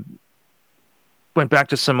 Went back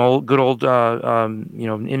to some good old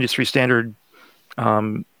industry standard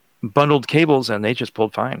bundled cables, and they just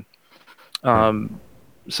pulled fine.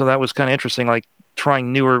 So that was kind of interesting, like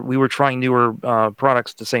we were trying newer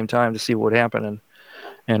products at the same time to see what would happen,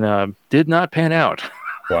 and did not pan out.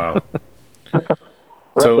 Wow.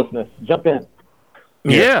 Recklessness. Jump in.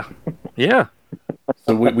 Yeah.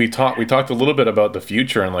 So we talked a little bit about the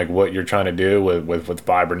future and like what you're trying to do with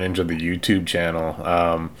Fiber Ninja, the YouTube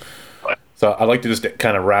channel. So I'd like to just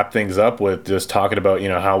kind of wrap things up with just talking about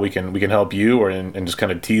how we can help you, and just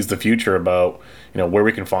kind of tease the future about where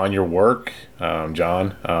we can find your work,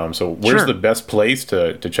 John. So where's the best place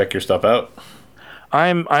to check your stuff out?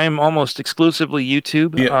 I'm almost exclusively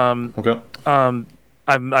YouTube. Yeah. Okay.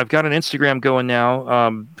 I've got an Instagram going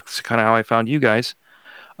now. It's kind of how I found you guys.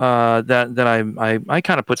 That I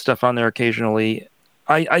kind of put stuff on there occasionally.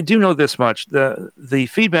 I do know this much: the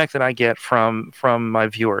feedback that I get from my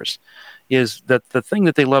viewers is that the thing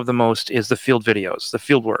that they love the most is the field videos, the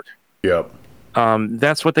field work. Yep.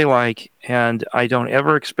 That's what they like, and I don't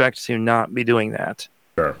ever expect to not be doing that.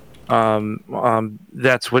 Sure.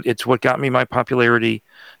 That's what got me my popularity.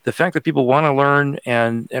 The fact that people want to learn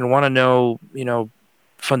and want to know,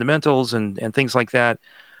 fundamentals and things like that.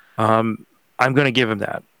 I'm going to give them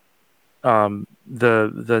that. The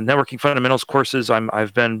networking fundamentals courses,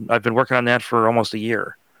 I've been working on that for almost a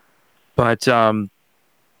year, but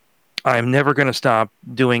I'm never going to stop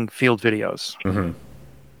doing field videos.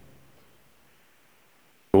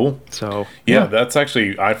 Cool. So Yeah, that's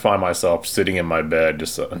actually, I find myself sitting in my bed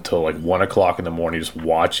just until like 1 o'clock in the morning, just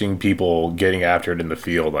watching people getting after it in the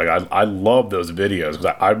field. Like I love those videos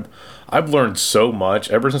because I've learned so much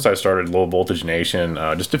ever since I started Low Voltage Nation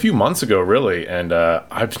just a few months ago, really. And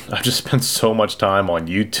I've just spent so much time on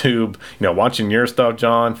YouTube, watching your stuff,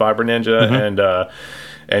 John, Fiber Ninja,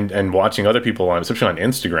 and watching other people on, especially on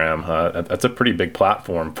Instagram. That's a pretty big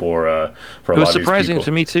platform for a lot of these people. It was surprising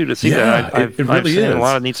to me too to see that. I've really seen is a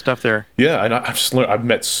lot of neat stuff there. Yeah, and I've just I've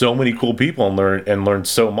met so many cool people and learned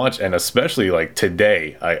so much, and especially like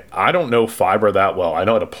today, I don't know fiber that well. I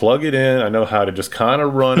know how to plug it in. I know how to just kind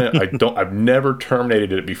of run it. I've never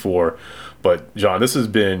terminated it before. But John, this has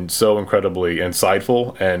been so incredibly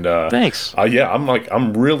insightful, and thanks.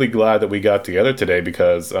 I'm really glad that we got together today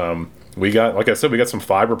because we got, like I said, we got some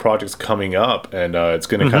fiber projects coming up, and it's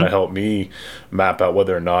going to kind of help me map out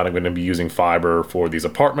whether or not I'm going to be using fiber for these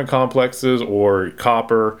apartment complexes or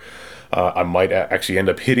copper. I might actually end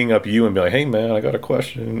up hitting up you and be like, "Hey, man, I got a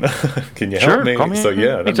question. Can you help me?" Call me. So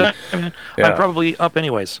yeah, exactly. I'm probably up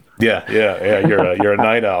anyways. Yeah. You're a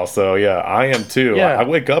night owl, so yeah, I am too. Yeah. I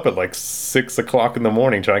wake up at like 6 o'clock in the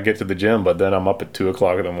morning trying to get to the gym, but then I'm up at 2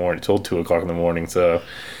 o'clock in the morning till 2 o'clock in the morning. So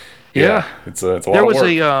yeah, it's a lot there of was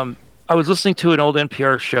work. I was listening to an old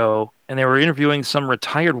NPR show, and they were interviewing some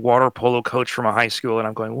retired water polo coach from a high school, and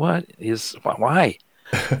I'm going, why?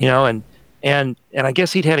 And I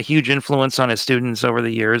guess he'd had a huge influence on his students over the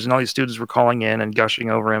years, and all these students were calling in and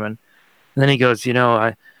gushing over him. And then he goes,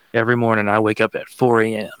 every morning I wake up at 4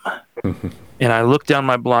 a.m. and I look down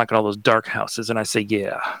my block at all those dark houses, and I say,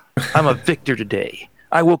 yeah, I'm a victor today.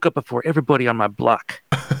 I woke up before everybody on my block.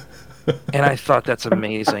 And I thought that's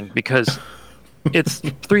amazing because it's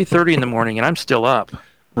 3:30 in the morning and I'm still up.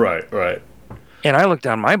 Right. And I look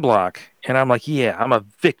down my block and I'm like, yeah, I'm a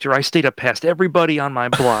victor. I stayed up past everybody on my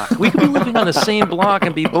block. We could be living on the same block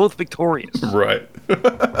and be both victorious. Right.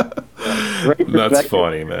 That's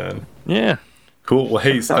funny, man. Yeah. Cool. Well,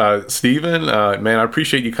 hey, Steven, man, I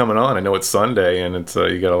appreciate you coming on. I know it's Sunday and it's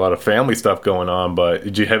you got a lot of family stuff going on, but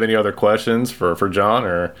did you have any other questions for John,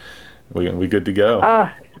 or we good to go?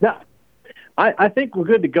 No, I think we're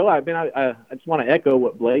good to go. I mean, I just want to echo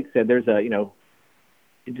what Blake said. There's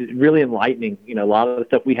it's really enlightening. A lot of the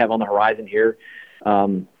stuff we have on the horizon here.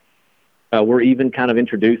 We're even kind of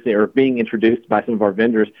being introduced by some of our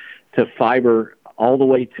vendors to fiber all the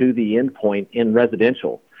way to the endpoint in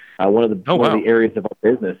residential. One of the areas of our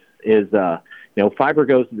business is, fiber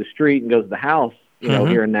goes to the street and goes to the house,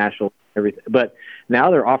 here in Nashville, everything. But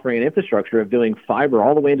now they're offering an infrastructure of doing fiber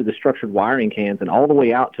all the way into the structured wiring cans and all the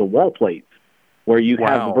way out to wall plates, where you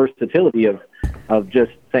have the versatility of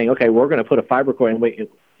just saying, okay, we're going to put a fiber core in,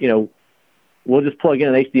 we'll just plug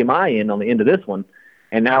in an HDMI in on the end of this one,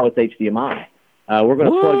 and now it's HDMI. We're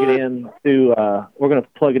going to plug it into, we're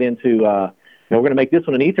going to make this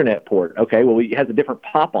one an Ethernet port. Okay, well, it has a different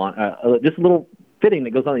pop on, just a little fitting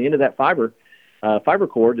that goes on the end of that fiber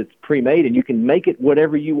cord that's pre-made, and you can make it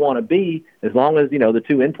whatever you want to be as long as, the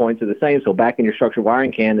two endpoints are the same. So back in your structured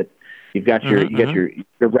wiring can, you've got your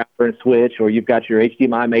router and switch, or you've got your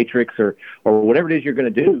HDMI matrix, or whatever it is you're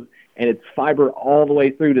going to do, and it's fiber all the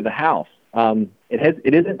way through to the house.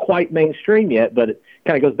 It isn't quite mainstream yet, but it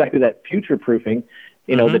kind of goes back to that future proofing.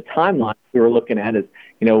 The timeline we were looking at is,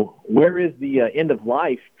 where is the end of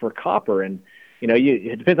life for copper? And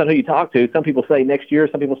it depends on who you talk to. Some people say next year.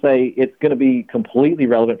 Some people say it's going to be completely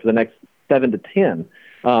relevant for the next 7 to 10.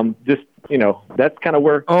 That's kind of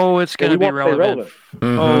where. Oh, it's going to be relevant.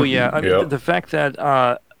 Oh, yeah. I mean, Yep. the fact that,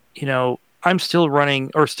 I'm still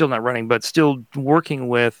running, or still not running, but still working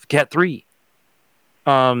with Cat 3.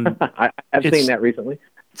 I've seen that recently.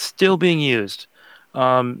 Still being used.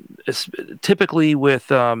 Typically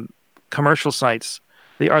with commercial sites,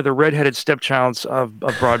 they are the redheaded stepchilds of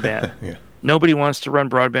broadband. Yeah. Nobody wants to run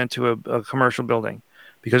broadband to a commercial building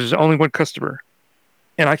because there's only one customer.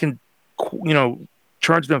 And I can,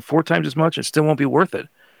 charge them 4 times as much. It still won't be worth it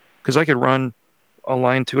because I could run a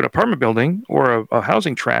line to an apartment building or a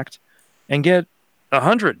housing tract and get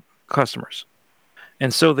 100 customers.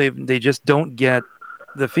 And so they just don't get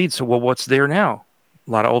the feed. So, what's there now?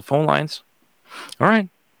 A lot of old phone lines. All right,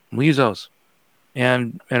 we'll use those.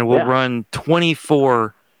 And we'll run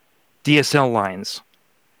 24 DSL lines.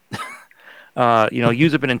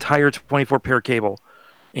 Use up an entire 24 pair cable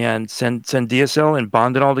and send DSL and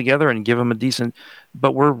bond it all together and give them a decent.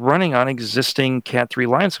 But we're running on existing Cat 3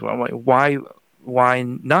 lines. So I'm like, why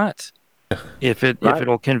not? If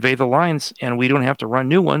it'll convey the lines and we don't have to run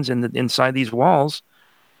new ones inside these walls.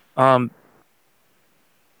 To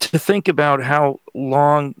think about how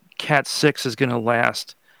long Cat 6 is going to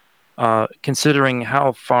last. considering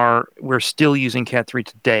how far we're still using Cat 3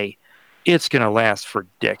 today, it's going to last for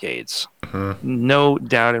decades. No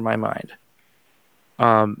doubt in my mind.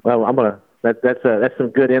 Well, I'm gonna. That's some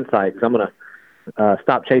good insight. 'Cause I'm gonna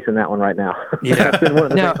stop chasing that one right now. Yeah. That's been one of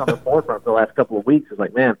the things on the forefront for the last couple of weeks. Is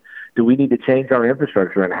like, man, do we need to change our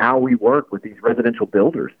infrastructure and how we work with these residential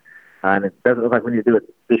builders? And it doesn't look like we need to do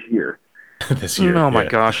it this year. This year. Oh my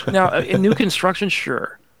gosh! Now, in new construction,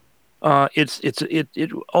 sure,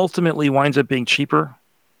 it ultimately winds up being cheaper.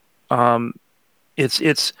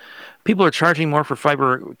 It's people are charging more for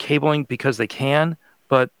fiber cabling because they can,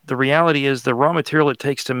 but the reality is the raw material it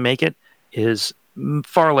takes to make it is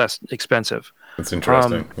far less expensive. It's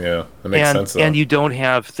interesting. Yeah, that makes sense. Though. And you don't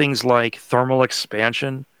have things like thermal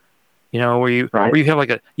expansion, where you have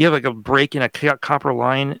like a break in a copper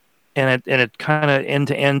line, and it kind of end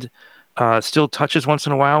to end still touches once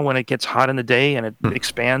in a while when it gets hot in the day, and it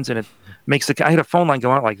expands and it makes I had a phone line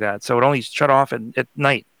go out like that, so it only shut off at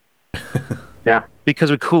night. Yeah,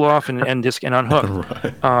 because it would cool off and unhook.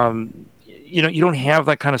 Right. You don't have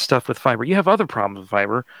that kind of stuff with fiber. You have other problems with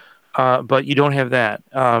fiber, but you don't have that.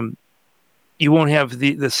 You won't have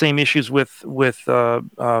the same issues with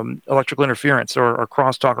electrical interference or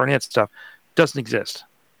crosstalk or any of that stuff. Doesn't exist.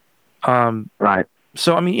 right.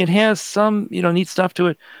 So, I mean, it has some, neat stuff to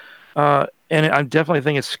it. And I definitely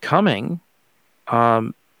think it's coming.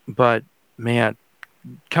 But, man,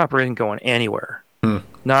 copper isn't going anywhere.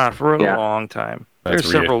 Not for a long time. That's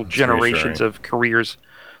There's several generations of careers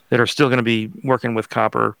that are still going to be working with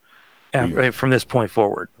copper from this point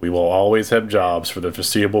forward. We will always have jobs for the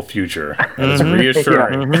foreseeable future. That is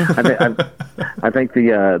reassuring. I think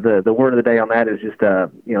the word of the day on that is just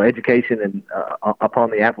education and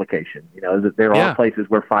upon the application. There are places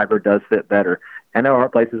where fiber does fit better, and there are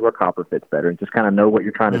places where copper fits better. And just kind of know what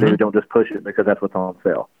you're trying to do. Don't just push it because that's what's on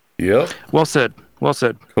sale. Yep. Well said. Well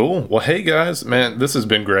said. Cool. Well, hey guys, man, this has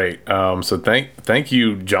been great. So thank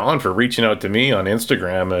you, John, for reaching out to me on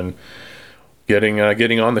Instagram and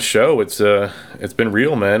getting on the show. It's been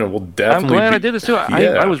real, man, and we'll definitely. I'm glad I did this too.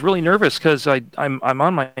 I was really nervous because I'm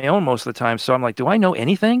on my own most of the time, so I'm like, do I know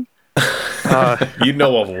anything? You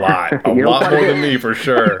know a lot more than me for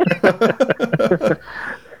sure.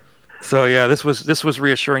 So yeah, this was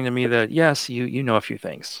reassuring to me that yes, you know a few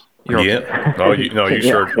things. Yeah. Oh, you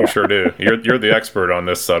sure do. You're the expert on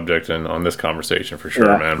this subject and on this conversation for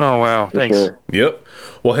sure, man. Oh wow, thanks. Sure. Yep.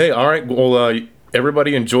 Well, hey, all right. Well,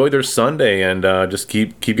 everybody enjoy their Sunday and just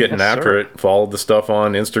keep getting after it. Follow the stuff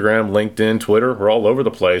on Instagram, LinkedIn, Twitter. We're all over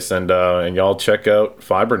the place, and y'all check out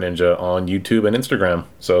Fiber Ninja on YouTube and Instagram.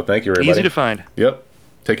 So thank you, everybody. Easy to find. Yep.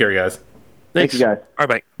 Take care, guys. Thanks. Thank you, guys. All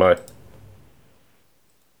right, bye. Bye.